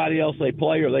beat anybody else they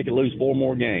play, or they can lose 4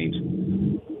 more games.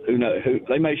 Who knows?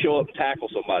 They may show up and tackle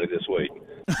somebody this week.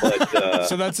 But,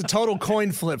 so that's a total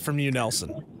coin flip from you,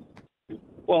 Nelson.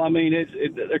 Well, I mean,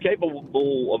 they're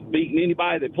capable of beating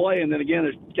anybody they play, and then again,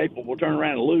 they're capable of turning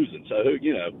around and losing. So,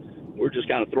 we're just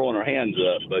kind of throwing our hands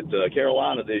up. But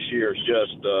Carolina this year is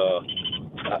just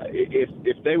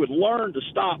if they would learn to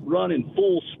stop running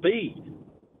full speed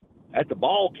at the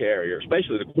ball carrier,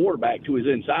 especially the quarterback to his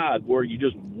inside, where you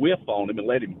just whiff on him and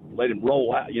let him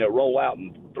roll out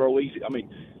and throw easy. I mean,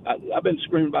 I've been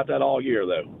screaming about that all year,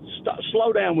 though.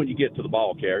 Slow down when you get to the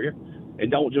ball carrier, and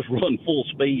don't just run full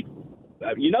speed.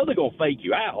 They're going to fake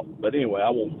you out, but anyway, I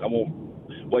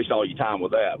won't waste all your time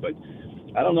with that. But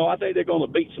I don't know. I think they're going to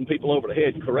beat some people over the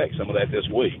head and correct some of that this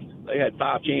week. They had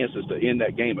 5 chances to end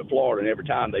that game at Florida, and every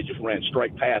time they just ran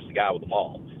straight past the guy with the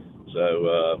ball.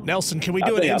 So, Nelson, can we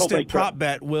do an instant prop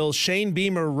bet? Will Shane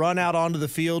Beamer run out onto the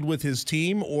field with his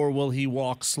team, or will he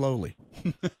walk slowly?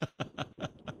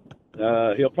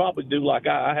 He'll probably do like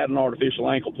I had an artificial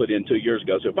ankle put in 2 years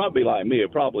ago, so he'll probably be like me. He'll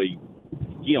probably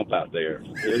gimp out there.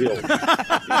 He'll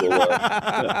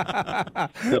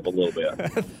slip a little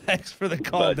bit. Thanks for the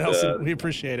call, Nelson. We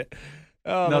appreciate it.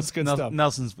 Oh, that's good stuff. Love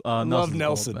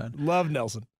Nelson. Love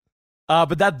Nelson.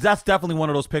 But that's definitely one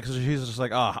of those picks. He's just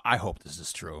like, I hope this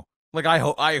is true. Like,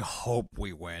 I hope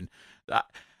we win.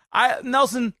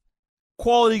 Nelson,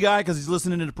 quality guy, because he's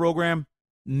listening to the program.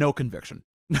 No conviction.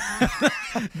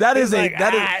 That's like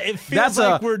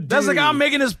I'm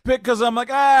making this pick because I'm like,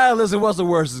 listen, what's the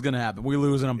worst is gonna happen? We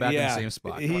lose and I'm back in the same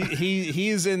spot.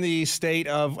 He's in the state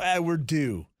of we're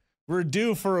due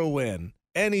for a win.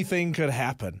 Anything could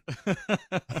happen.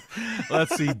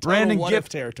 Let's see. Brandon Gibbs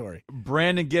territory.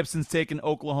 Brandon Gibson's taking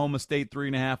Oklahoma State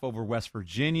 3.5 over West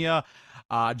Virginia.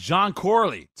 John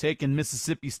Corley taking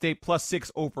Mississippi State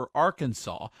 +6 over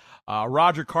Arkansas.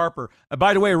 Roger Carper.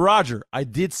 By the way, Roger, I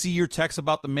did see your text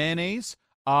about the mayonnaise.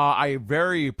 I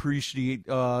very appreciate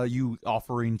you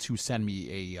offering to send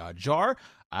me a jar.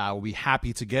 I'll be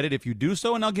happy to get it if you do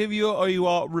so, and I'll give you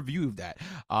a review of that.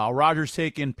 Roger's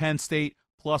taking Penn State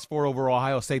 +4 over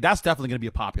Ohio State. That's definitely going to be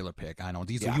a popular pick. I know.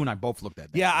 Diesel, you and I both looked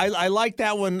at that. Yeah, I like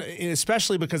that one,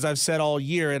 especially because I've said all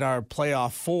year in our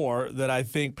playoff 4 that I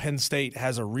think Penn State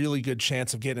has a really good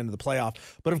chance of getting into the playoff.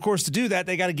 But, of course, to do that,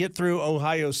 they got to get through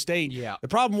Ohio State. Yeah. The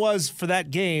problem was, for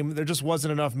that game, there just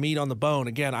wasn't enough meat on the bone.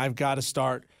 Again, I've got to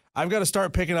start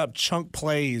picking up chunk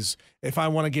plays if I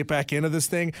want to get back into this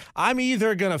thing. I'm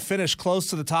either going to finish close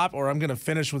to the top or I'm going to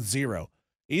finish with 0.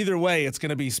 Either way, it's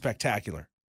going to be spectacular.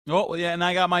 Oh, well, yeah, and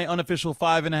I got my unofficial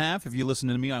 5.5. If you listen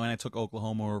to me, when I took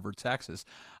Oklahoma over Texas.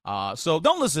 So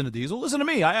don't listen to Diesel. Listen to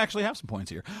me. I actually have some points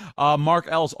here. Mark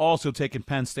L's also taking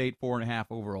Penn State 4.5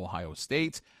 over Ohio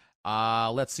State.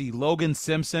 Let's see. Logan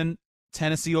Simpson,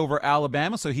 Tennessee over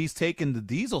Alabama. So he's taking the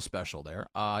Diesel special there.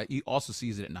 He also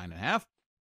sees it at 9.5.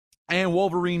 And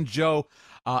Wolverine Joe,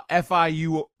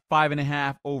 FIU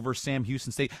 5.5 over Sam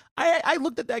Houston State. I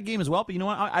looked at that game as well, but you know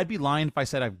what? I'd be lying if I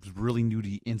said I really knew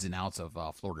the ins and outs of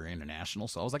Florida International.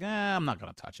 So I was like, I'm not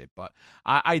going to touch it. But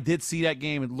I did see that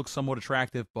game. It looked somewhat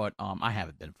attractive, but I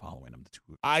haven't been following them.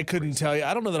 I couldn't tell you.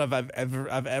 I don't know that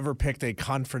I've ever picked a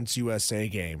Conference USA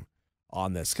game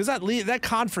on this, because that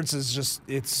conference is just,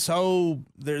 it's so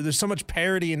there's so much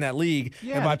parity in that league,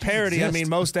 and by parity I mean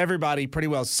most everybody pretty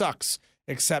well sucks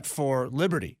except for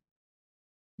Liberty.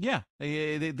 Yeah,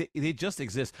 they just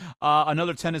exist.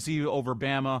 Another Tennessee over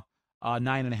Bama,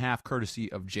 9.5, courtesy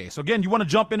of Jay. So again, you want to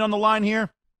jump in on the line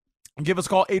here? Give us a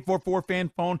call,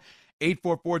 844-FAN-PHONE,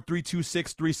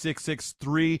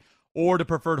 844-326-3663, or the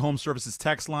Preferred Home Services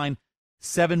text line,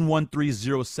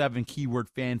 71307, keyword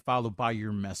fan, followed by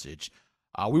your message.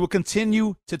 We will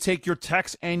continue to take your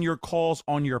texts and your calls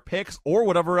on your picks or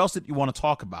whatever else that you want to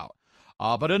talk about.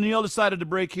 But on the other side of the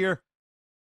break here,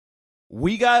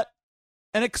 we got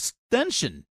an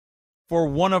extension for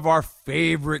one of our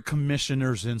favorite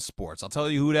commissioners in sports. I'll tell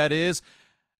you who that is,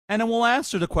 and then we'll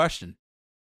answer the question,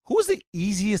 who's the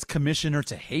easiest commissioner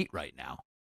to hate right now?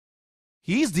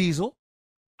 He's Diesel.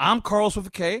 I'm Karlos with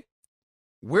a K.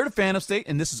 We're the Fan of State,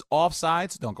 and this is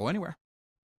Offsides. Don't go anywhere.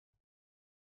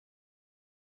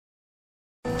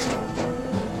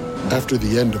 After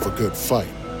the end of a good fight,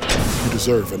 you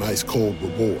deserve an ice-cold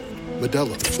reward.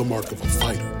 Modelo, the mark of a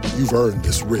fighter. You've earned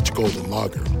this rich golden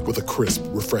lager with a crisp,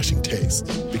 refreshing taste.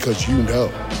 Because you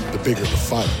know, the bigger the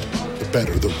fight, the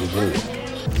better the reward.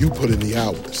 You put in the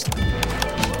hours,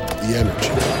 the energy,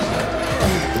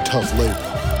 the tough labor.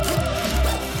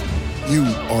 You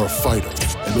are a fighter,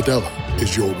 and Modelo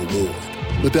is your reward.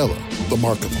 Modelo, the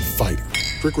mark of a fighter.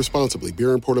 Drink responsibly.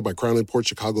 Beer imported by Crown Imports,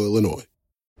 Chicago, Illinois.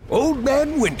 Old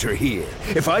Man Winter here.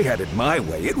 If I had it my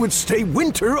way, it would stay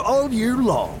winter all year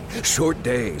long. Short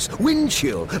days, wind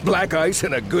chill, black ice,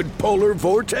 and a good polar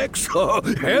vortex. Oh,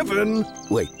 heaven!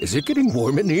 Wait, is it getting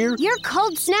warm in here? Your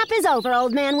cold snap is over,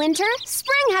 Old Man Winter.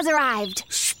 Spring has arrived.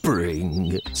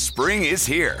 Spring. Spring is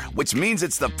here, which means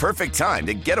it's the perfect time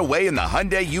to get away in the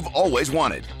Hyundai you've always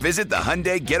wanted. Visit the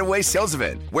Hyundai Getaway Sales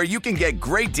Event, where you can get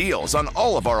great deals on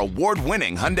all of our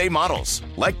award-winning Hyundai models,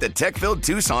 like the tech-filled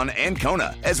Tucson and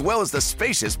Kona, as well as the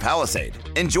spacious Palisade.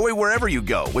 Enjoy wherever you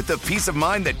go with the peace of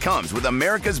mind that comes with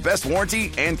America's best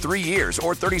warranty and 3 years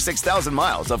or 36,000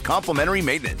 miles of complimentary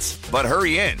maintenance. But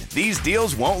hurry in, these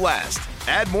deals won't last.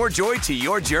 Add more joy to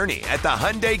your journey at the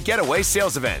Hyundai Getaway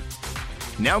Sales Event.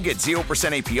 Now get 0%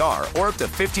 APR or up to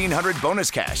 $1,500 bonus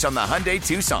cash on the Hyundai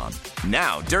Tucson.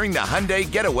 Now, during the Hyundai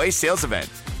Getaway Sales Event.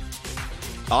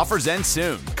 Offers end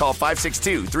soon. Call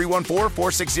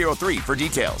 562-314-4603 for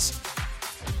details.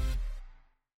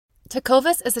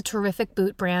 Tecovas is a terrific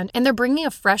boot brand, and they're bringing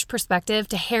a fresh perspective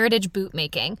to heritage boot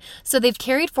making. So they've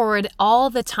carried forward all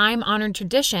the time-honored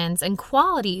traditions and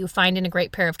quality you find in a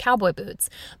great pair of cowboy boots,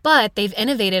 but they've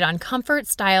innovated on comfort,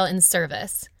 style, and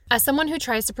service. As someone who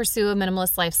tries to pursue a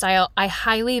minimalist lifestyle, I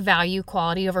highly value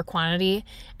quality over quantity,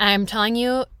 and I'm telling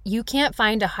you, you can't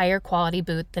find a higher quality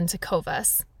boot than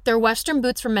Tecovas. Their Western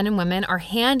boots for men and women are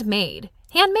handmade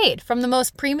from the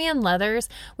most premium leathers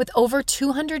with over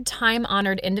 200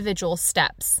 time-honored individual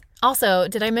steps. Also,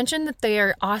 did I mention that they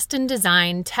are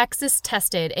Austin-designed,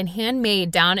 Texas-tested, and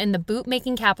handmade down in the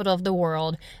boot-making capital of the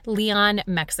world, Leon,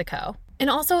 Mexico. And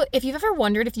also, if you've ever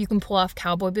wondered if you can pull off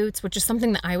cowboy boots, which is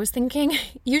something that I was thinking,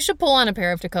 you should pull on a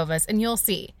pair of Tecovas and you'll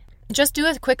see. Just do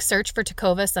a quick search for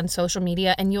Tecovas on social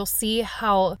media and you'll see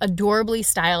how adorably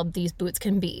styled these boots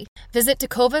can be. Visit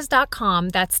tecovas.com,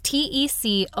 that's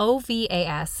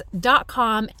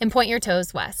TECOVAS.com, and point your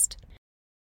toes west.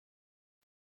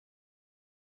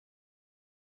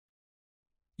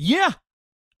 Yeah.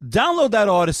 Download that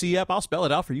Odyssey app. I'll spell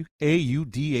it out for you.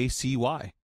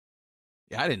 AUDACY.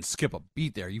 Yeah, I didn't skip a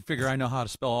beat there. You figure I know how to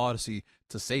spell Odyssey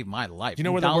to save my life. You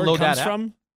know where the word comes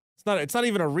from? It's not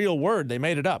even a real word. They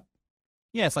made it up.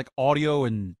 Yeah, it's like audio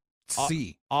and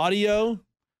C. Audio,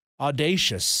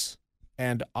 audacious,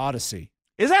 and Odyssey.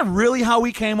 Is that really how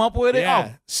we came up with it? Yeah.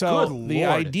 Oh, so good the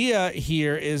Lord. idea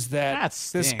here is that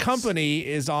this stinks. company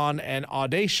is on an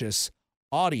audacious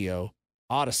audio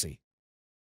odyssey.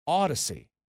 Odyssey.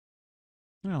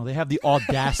 No, they have the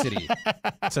audacity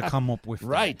to come up with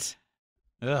right.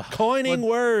 Ugh. Coining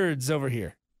words over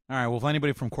here. All right, well, if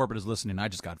anybody from corporate is listening, I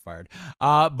just got fired.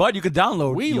 But you could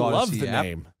download We the love Odyssey the app.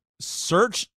 name.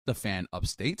 search the Fan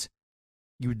Upstate,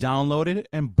 you download it,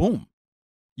 and boom,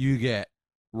 you get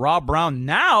Rob Brown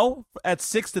now at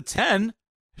 6 to 10.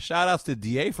 Shout outs to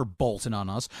DA for bolting on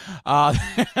us.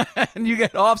 And you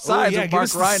get Offsides with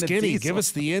Mark Ryan and Diesel. Give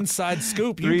us the inside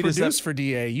scoop. You produce for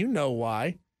DA. You know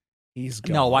why he's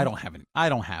gone. No, I don't have any. I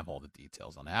don't have all the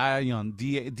details on that.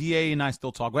 DA and I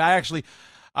still talk. But I actually,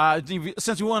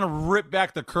 since we want to rip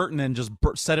back the curtain and just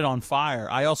set it on fire,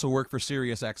 I also work for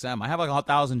Sirius XM. I have like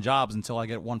 1,000 jobs until I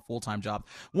get one full-time job,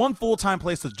 one full-time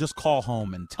place to just call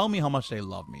home and tell me how much they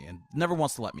love me and never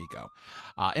wants to let me go.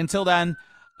 Until then,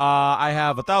 I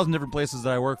have 1,000 different places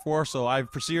that I work for. So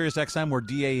for Sirius XM, where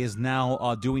DA is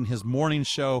now doing his morning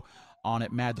show on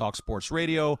at Mad Dog Sports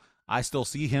Radio. I still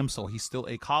see him, so he's still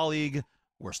a colleague.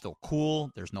 We're still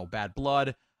cool. There's no bad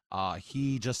blood.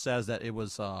 He just says that it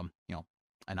was,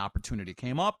 an opportunity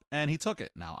came up, and he took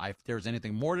it. Now, if there's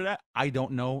anything more to that, I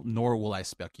don't know, nor will I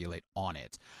speculate on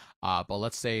it. But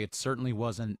let's say it certainly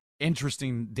was an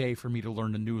interesting day for me to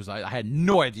learn the news. I had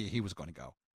no idea he was going to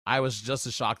go. I was just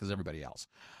as shocked as everybody else.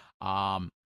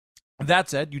 That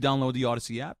said, you download the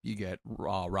Odyssey app, you get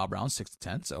Rob Brown 6 to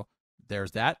 10. So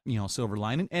there's that, silver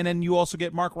lining. And then you also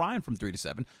get Mark Ryan from 3 to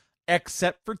 7,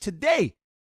 except for today.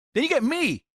 Then you get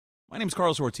me. My name's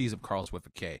Karlos Ortiz of Karlos with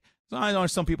a K. So I know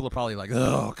some people are probably like,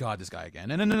 oh, God, this guy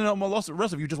again. And then the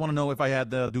rest of you just want to know if I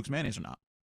had the Duke's mayonnaise or not.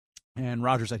 And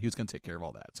Roger said he was going to take care of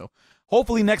all that. So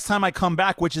hopefully next time I come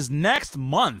back, which is next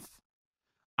month,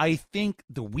 I think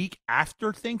the week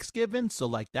after Thanksgiving, so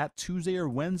like that Tuesday or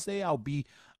Wednesday, I'll be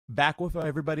back with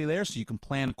everybody there so you can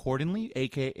plan accordingly,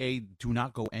 a.k.a. do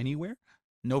not go anywhere.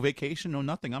 No vacation, no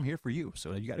nothing. I'm here for you,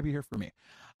 so you got to be here for me.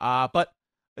 But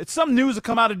it's some news that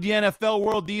come out of the NFL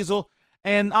world, Diesel,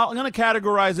 and I'm going to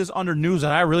categorize this under news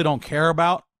that I really don't care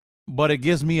about, but it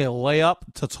gives me a layup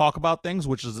to talk about things,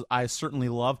 which is I certainly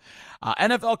love.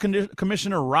 NFL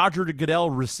Commissioner Roger Goodell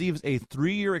receives a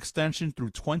 3-year extension through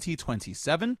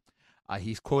 2027.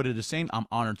 He's quoted as saying, "I'm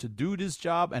honored to do this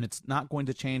job, and it's not going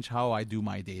to change how I do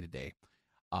my day-to-day."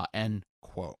 End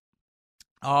quote.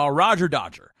 Roger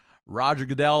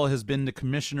Goodell has been the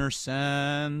commissioner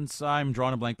since, I'm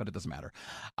drawing a blank, but it doesn't matter.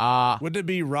 Wouldn't it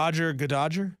be Roger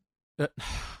Goododger?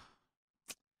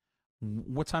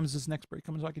 What time is this next break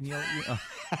coming so I can yell at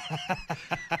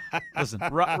you? Listen,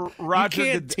 Roger,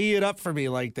 you can't tee it up for me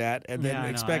like that and then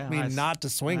expect me not to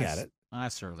swing at it.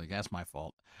 That's my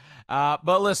fault.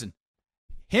 But listen,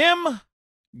 him,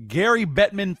 Gary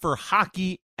Bettman for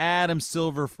hockey, Adam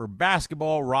Silver for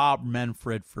basketball, Rob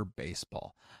Manfred for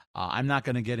baseball. I'm not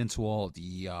going to get into all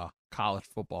the college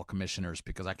football commissioners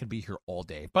because I could be here all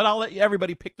day, but I'll let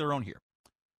everybody pick their own here.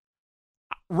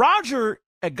 Roger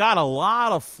got a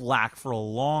lot of flack for a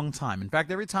long time. In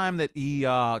fact, every time that he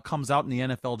comes out in the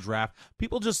NFL draft,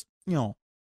 people just,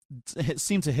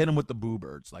 seem to hit him with the boo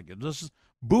birds. Like, just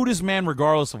boo this man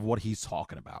regardless of what he's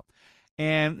talking about.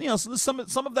 And, so some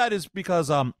of that is because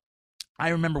I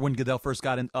remember when Goodell first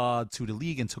got into the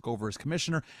league and took over as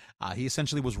commissioner, he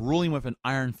essentially was ruling with an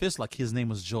iron fist, like his name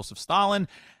was Joseph Stalin,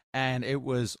 and it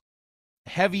was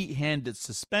heavy-handed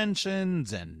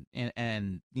suspensions and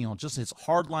just his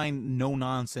hardline,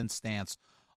 no-nonsense stance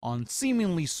on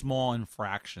seemingly small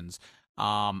infractions.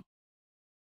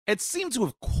 It seemed to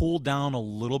have cooled down a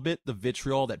little bit, the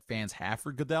vitriol that fans have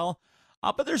for Goodell,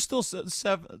 but there's still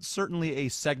certainly a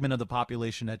segment of the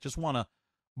population that just want to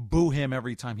boo him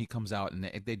every time he comes out, and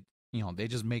they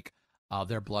just make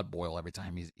their blood boil every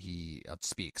time he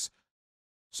speaks.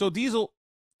 So, Diesel,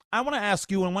 I want to ask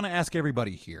you and want to ask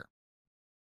everybody here,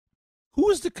 who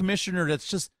is the commissioner that's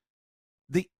just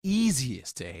the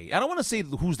easiest to hate? I don't want to say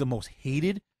who's the most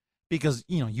hated because,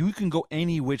 you can go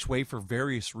any which way for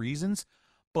various reasons,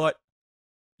 but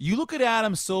you look at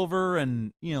Adam Silver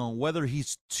and, whether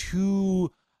he's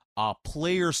too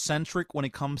player-centric when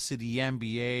it comes to the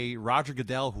NBA, Roger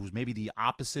Goodell, who's maybe the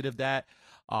opposite of that,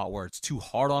 where it's too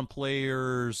hard on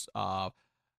players,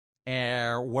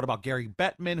 and what about Gary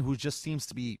Bettman, who just seems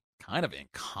to be kind of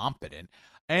incompetent,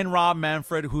 and Rob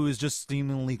Manfred, who is just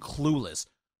seemingly clueless.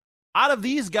 Out of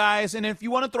these guys, and if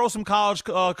you want to throw some college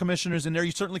commissioners in there,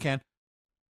 you certainly can,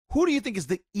 who do you think is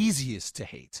the easiest to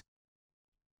hate?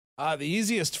 The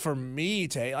easiest for me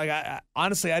to hate,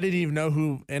 honestly, I didn't even know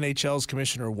who NHL's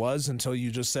commissioner was until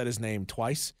you just said his name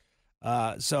twice.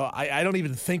 So I don't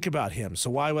even think about him. So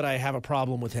why would I have a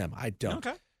problem with him? I don't.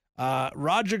 Okay.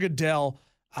 Roger Goodell,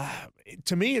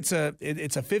 to me, it's a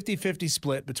 50-50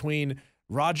 split between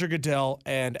Roger Goodell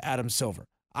and Adam Silver.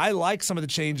 I like some of the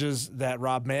changes that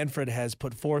Rob Manfred has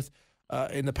put forth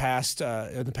in the past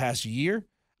year.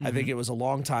 Mm-hmm. I think it was a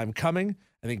long time coming.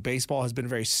 I think baseball has been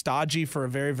very stodgy for a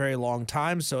very, very long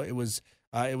time, so it was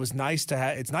It's nice to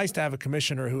have a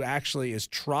commissioner who actually is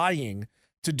trying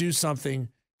to do something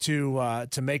to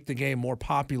make the game more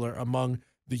popular among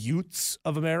the youths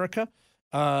of America.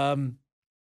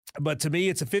 But to me,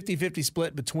 it's a 50-50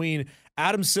 split between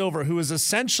Adam Silver, who is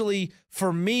essentially,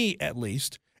 for me at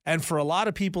least, and for a lot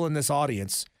of people in this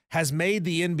audience, has made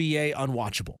the NBA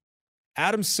unwatchable.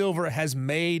 Adam Silver has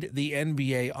made the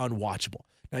NBA unwatchable.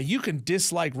 Now, you can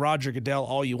dislike Roger Goodell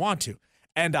all you want to,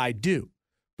 and I do,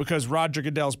 because Roger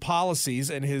Goodell's policies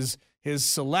and his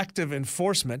selective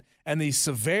enforcement and the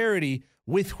severity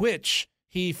with which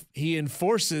he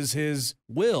enforces his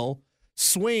will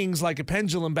swings like a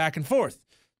pendulum back and forth.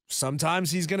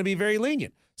 Sometimes he's going to be very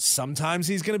lenient. Sometimes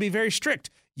he's going to be very strict.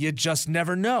 You just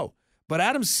never know. But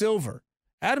Adam Silver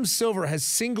has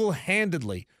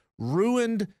single-handedly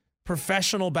ruined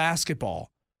professional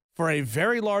basketball for a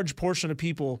very large portion of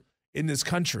people in this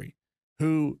country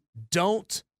who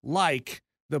don't like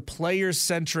the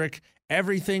player-centric,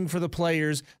 everything for the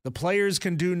players. The players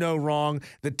can do no wrong.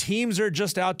 The teams are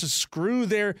just out to screw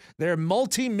their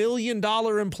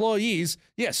multi-million-dollar employees.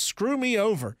 Yes, screw me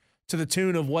over to the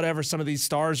tune of whatever some of these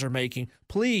stars are making.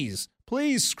 Please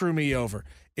screw me over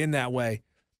in that way.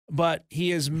 But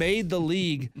he has made the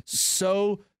league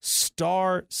so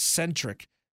star-centric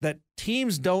that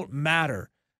teams don't matter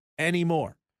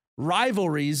anymore.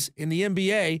 Rivalries in the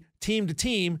NBA, team to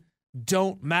team,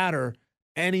 don't matter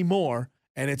anymore,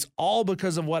 and it's all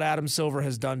because of what Adam Silver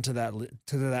has done to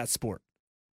that sport.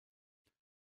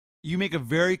 You make a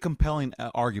very compelling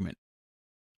argument.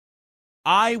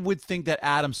 I would think that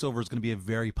Adam Silver is going to be a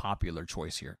very popular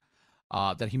choice here,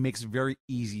 that he makes it very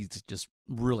easy to just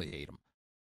really hate him.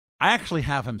 I actually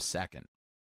have him second.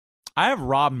 I have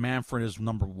Rob Manfred as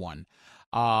number one,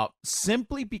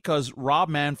 simply because Rob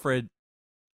Manfred,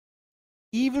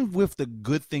 even with the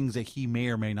good things that he may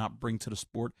or may not bring to the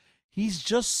sport, he's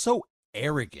just so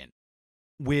arrogant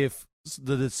with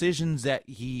the decisions that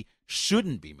he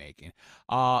shouldn't be making.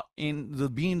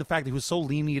 Being the fact that he was so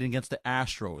lenient against the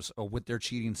Astros with their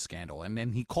cheating scandal, and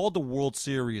then he called the World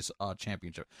Series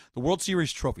championship, the World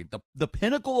Series trophy, the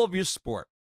pinnacle of your sport.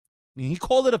 And he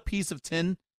called it a piece of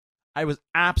tin. I was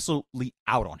absolutely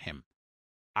out on him.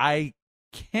 I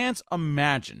can't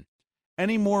imagine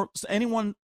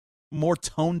anyone more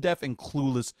tone deaf and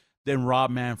clueless than Rob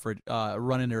Manfred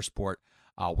running their sport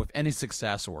with any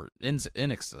success or in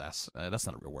excess. That's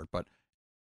not a real word, but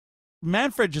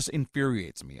Manfred just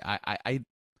infuriates me.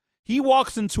 He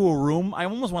walks into a room, I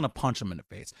almost want to punch him in the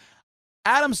face.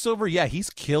 Adam Silver, yeah, he's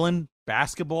killing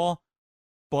basketball,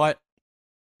 but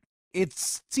it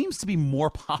seems to be more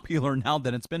popular now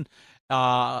than it's been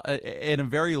in a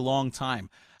very long time.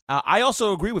 I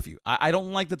also agree with you. I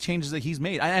don't like the changes that he's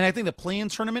made. And I think the play-in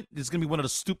tournament is going to be one of the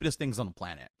stupidest things on the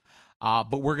planet.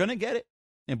 But we're going to get it.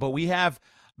 But we have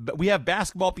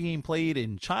basketball being played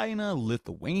in China,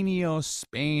 Lithuania,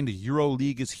 Spain. The Euro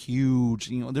League is huge.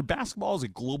 Their basketball is a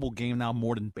global game now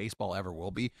more than baseball ever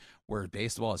will be, where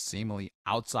baseball is seemingly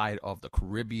outside of the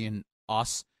Caribbean,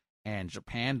 us, and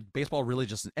Japan. Baseball really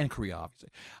just, and Korea, obviously.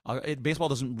 Baseball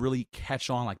doesn't really catch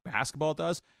on like basketball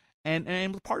does.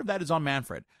 And part of that is on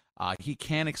Manfred. He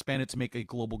can expand it to make a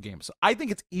global game. So I think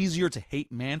it's easier to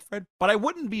hate Manfred, but I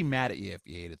wouldn't be mad at you if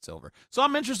you hated Silver. So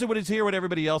I'm interested to hear what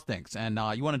everybody else thinks. And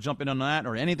you want to jump in on that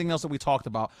or anything else that we talked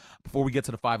about before we get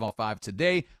to the 5-on-5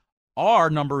 today.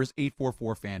 Our number is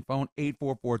 844-FAN-PHONE,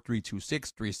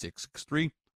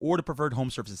 844-326-3663, or the preferred home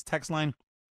services text line,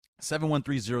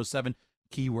 71307,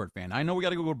 keyword fan. I know we got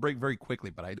to go to break very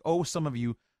quickly, but I owe some of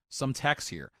you some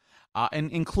texts here,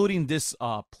 and including this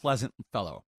pleasant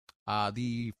fellow.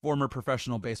 The former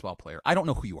professional baseball player. I don't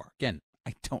know who you are. Again,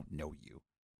 I don't know you.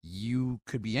 You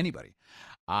could be anybody.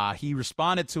 He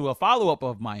responded to a follow-up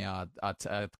of my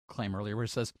claim earlier where it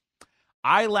says,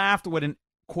 I laughed when an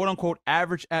quote-unquote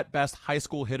average at best high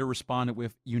school hitter responded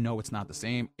with, it's not the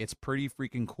same. It's pretty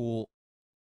freaking cool,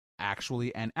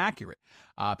 actually, and accurate.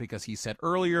 Because he said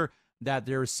earlier that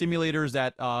there are simulators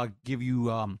that give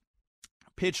you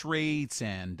pitch rates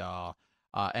and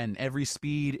every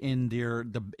speed in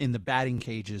the batting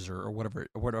cages or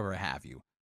whatever have you.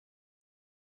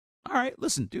 All right,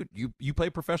 listen, dude, you play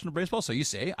professional baseball, so you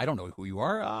say, I don't know who you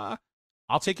are.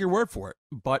 I'll take your word for it,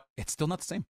 but it's still not the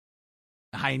same.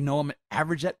 I know I'm an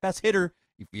average at best hitter.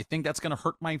 If you think that's going to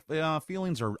hurt my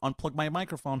feelings or unplug my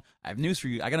microphone, I have news for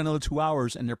you. I got another 2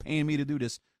 hours, and they're paying me to do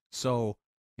this. So,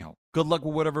 good luck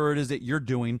with whatever it is that you're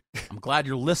doing. I'm glad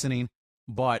you're listening,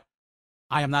 but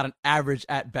I am not an average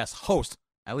at best host.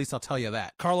 At least I'll tell you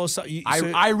that. Karlos,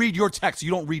 I read your text. You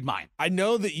don't read mine. I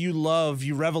know that you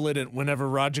revel in it whenever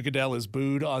Roger Goodell is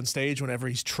booed on stage, whenever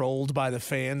he's trolled by the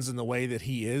fans in the way that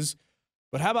he is.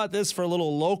 But how about this for a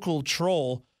little local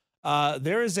troll?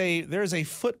 There is a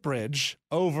footbridge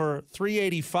over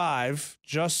 385,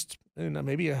 just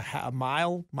maybe a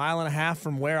mile and a half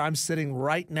from where I'm sitting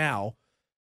right now,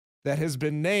 that has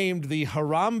been named the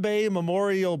Harambe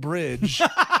Memorial Bridge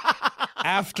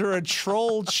after a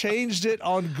troll changed it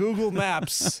on Google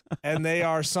Maps, and they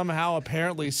are somehow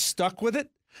apparently stuck with it.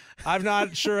 I'm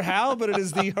not sure how, but it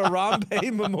is the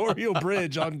Harambe Memorial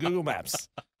Bridge on Google Maps.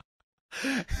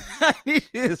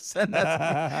 Yes, and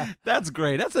that's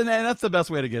great. That's the best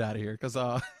way to get out of here, because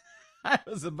I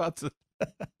was about to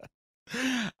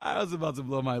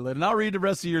blow my lid. And I'll read the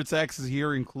rest of your texts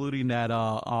here, including that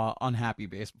unhappy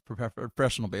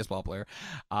professional baseball player.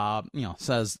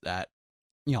 Says that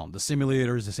the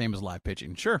simulator is the same as live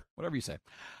pitching. Sure, whatever you say.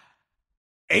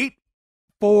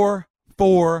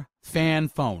 844 fan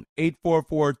phone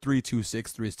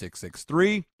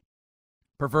 844-326-3663.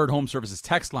 Preferred Home Services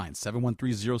text line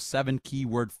 71307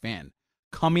 keyword fan.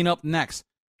 Coming up next,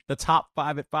 the top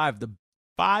 5 at 5, the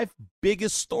 5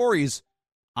 biggest stories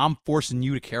I'm forcing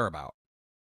you to care about.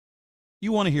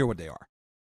 You want to hear what they are.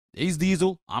 He's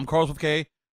Diesel. I'm Karlos with K.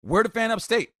 We're the Fan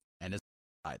Upstate, and it's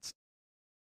Offsides.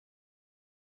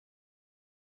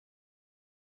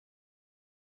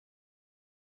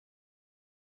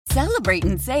 Celebrate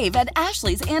and save at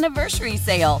Ashley's Anniversary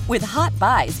Sale. With Hot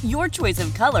Buys, your choice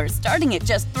of colors starting at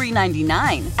just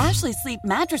 $3.99. Ashley Sleep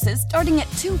mattresses starting at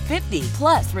 $2.50.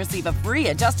 Plus, receive a free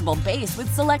adjustable base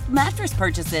with select mattress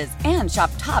purchases. And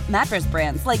shop top mattress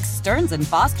brands like Stearns &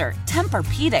 Foster,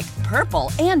 Tempur-Pedic,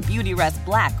 Purple, and Beautyrest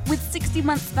Black with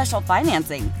 60-month special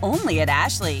financing. Only at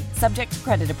Ashley. Subject to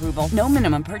credit approval. No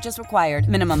minimum purchase required.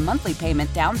 Minimum monthly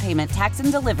payment, down payment, tax, and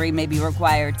delivery may be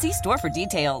required. See store for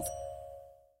details.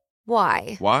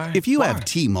 Why? If you have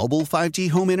T-Mobile 5G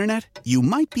home internet, you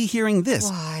might be hearing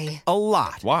this a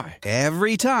lot. Why?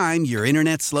 Every time your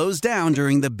internet slows down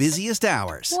during the busiest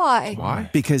hours. Why?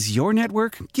 Because your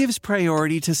network gives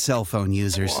priority to cell phone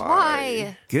users.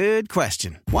 Why? Good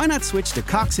question. Why not switch to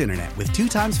Cox Internet with 2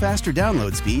 times faster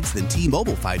download speeds than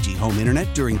T-Mobile 5G home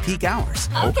internet during peak hours?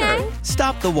 Okay.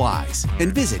 Stop the whys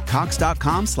and visit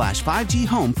cox.com/5G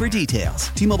home for details.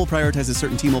 T-Mobile prioritizes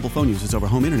certain T-Mobile phone users over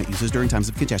home internet users during times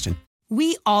of congestion.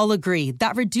 We all agree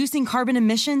that reducing carbon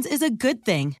emissions is a good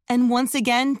thing. And once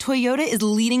again, Toyota is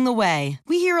leading the way.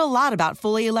 We hear a lot about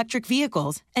fully electric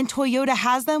vehicles, and Toyota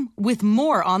has them with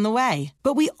more on the way.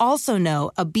 But we also know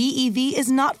a BEV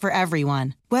is not for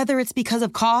everyone. Whether it's because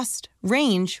of cost,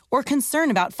 range, or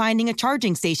concern about finding a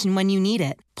charging station when you need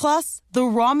it. Plus, the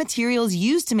raw materials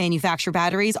used to manufacture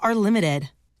batteries are limited.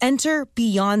 Enter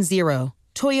Beyond Zero,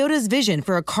 Toyota's vision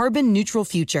for a carbon-neutral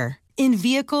future. In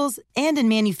vehicles and in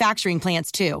manufacturing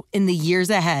plants, too, in the years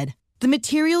ahead. The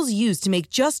materials used to make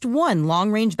just one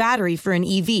long-range battery for an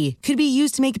EV could be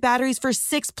used to make batteries for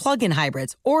 6 plug-in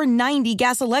hybrids or 90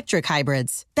 gas-electric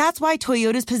hybrids. That's why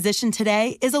Toyota's position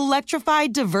today is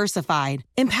electrified, diversified,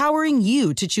 empowering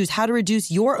you to choose how to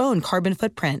reduce your own carbon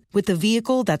footprint with the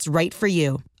vehicle that's right for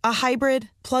you. A hybrid,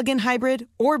 plug-in hybrid,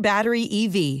 or battery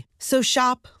EV. So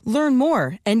shop, learn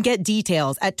more, and get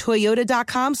details at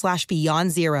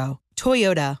toyota.com/beyondzero.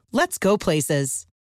 Toyota, let's go places.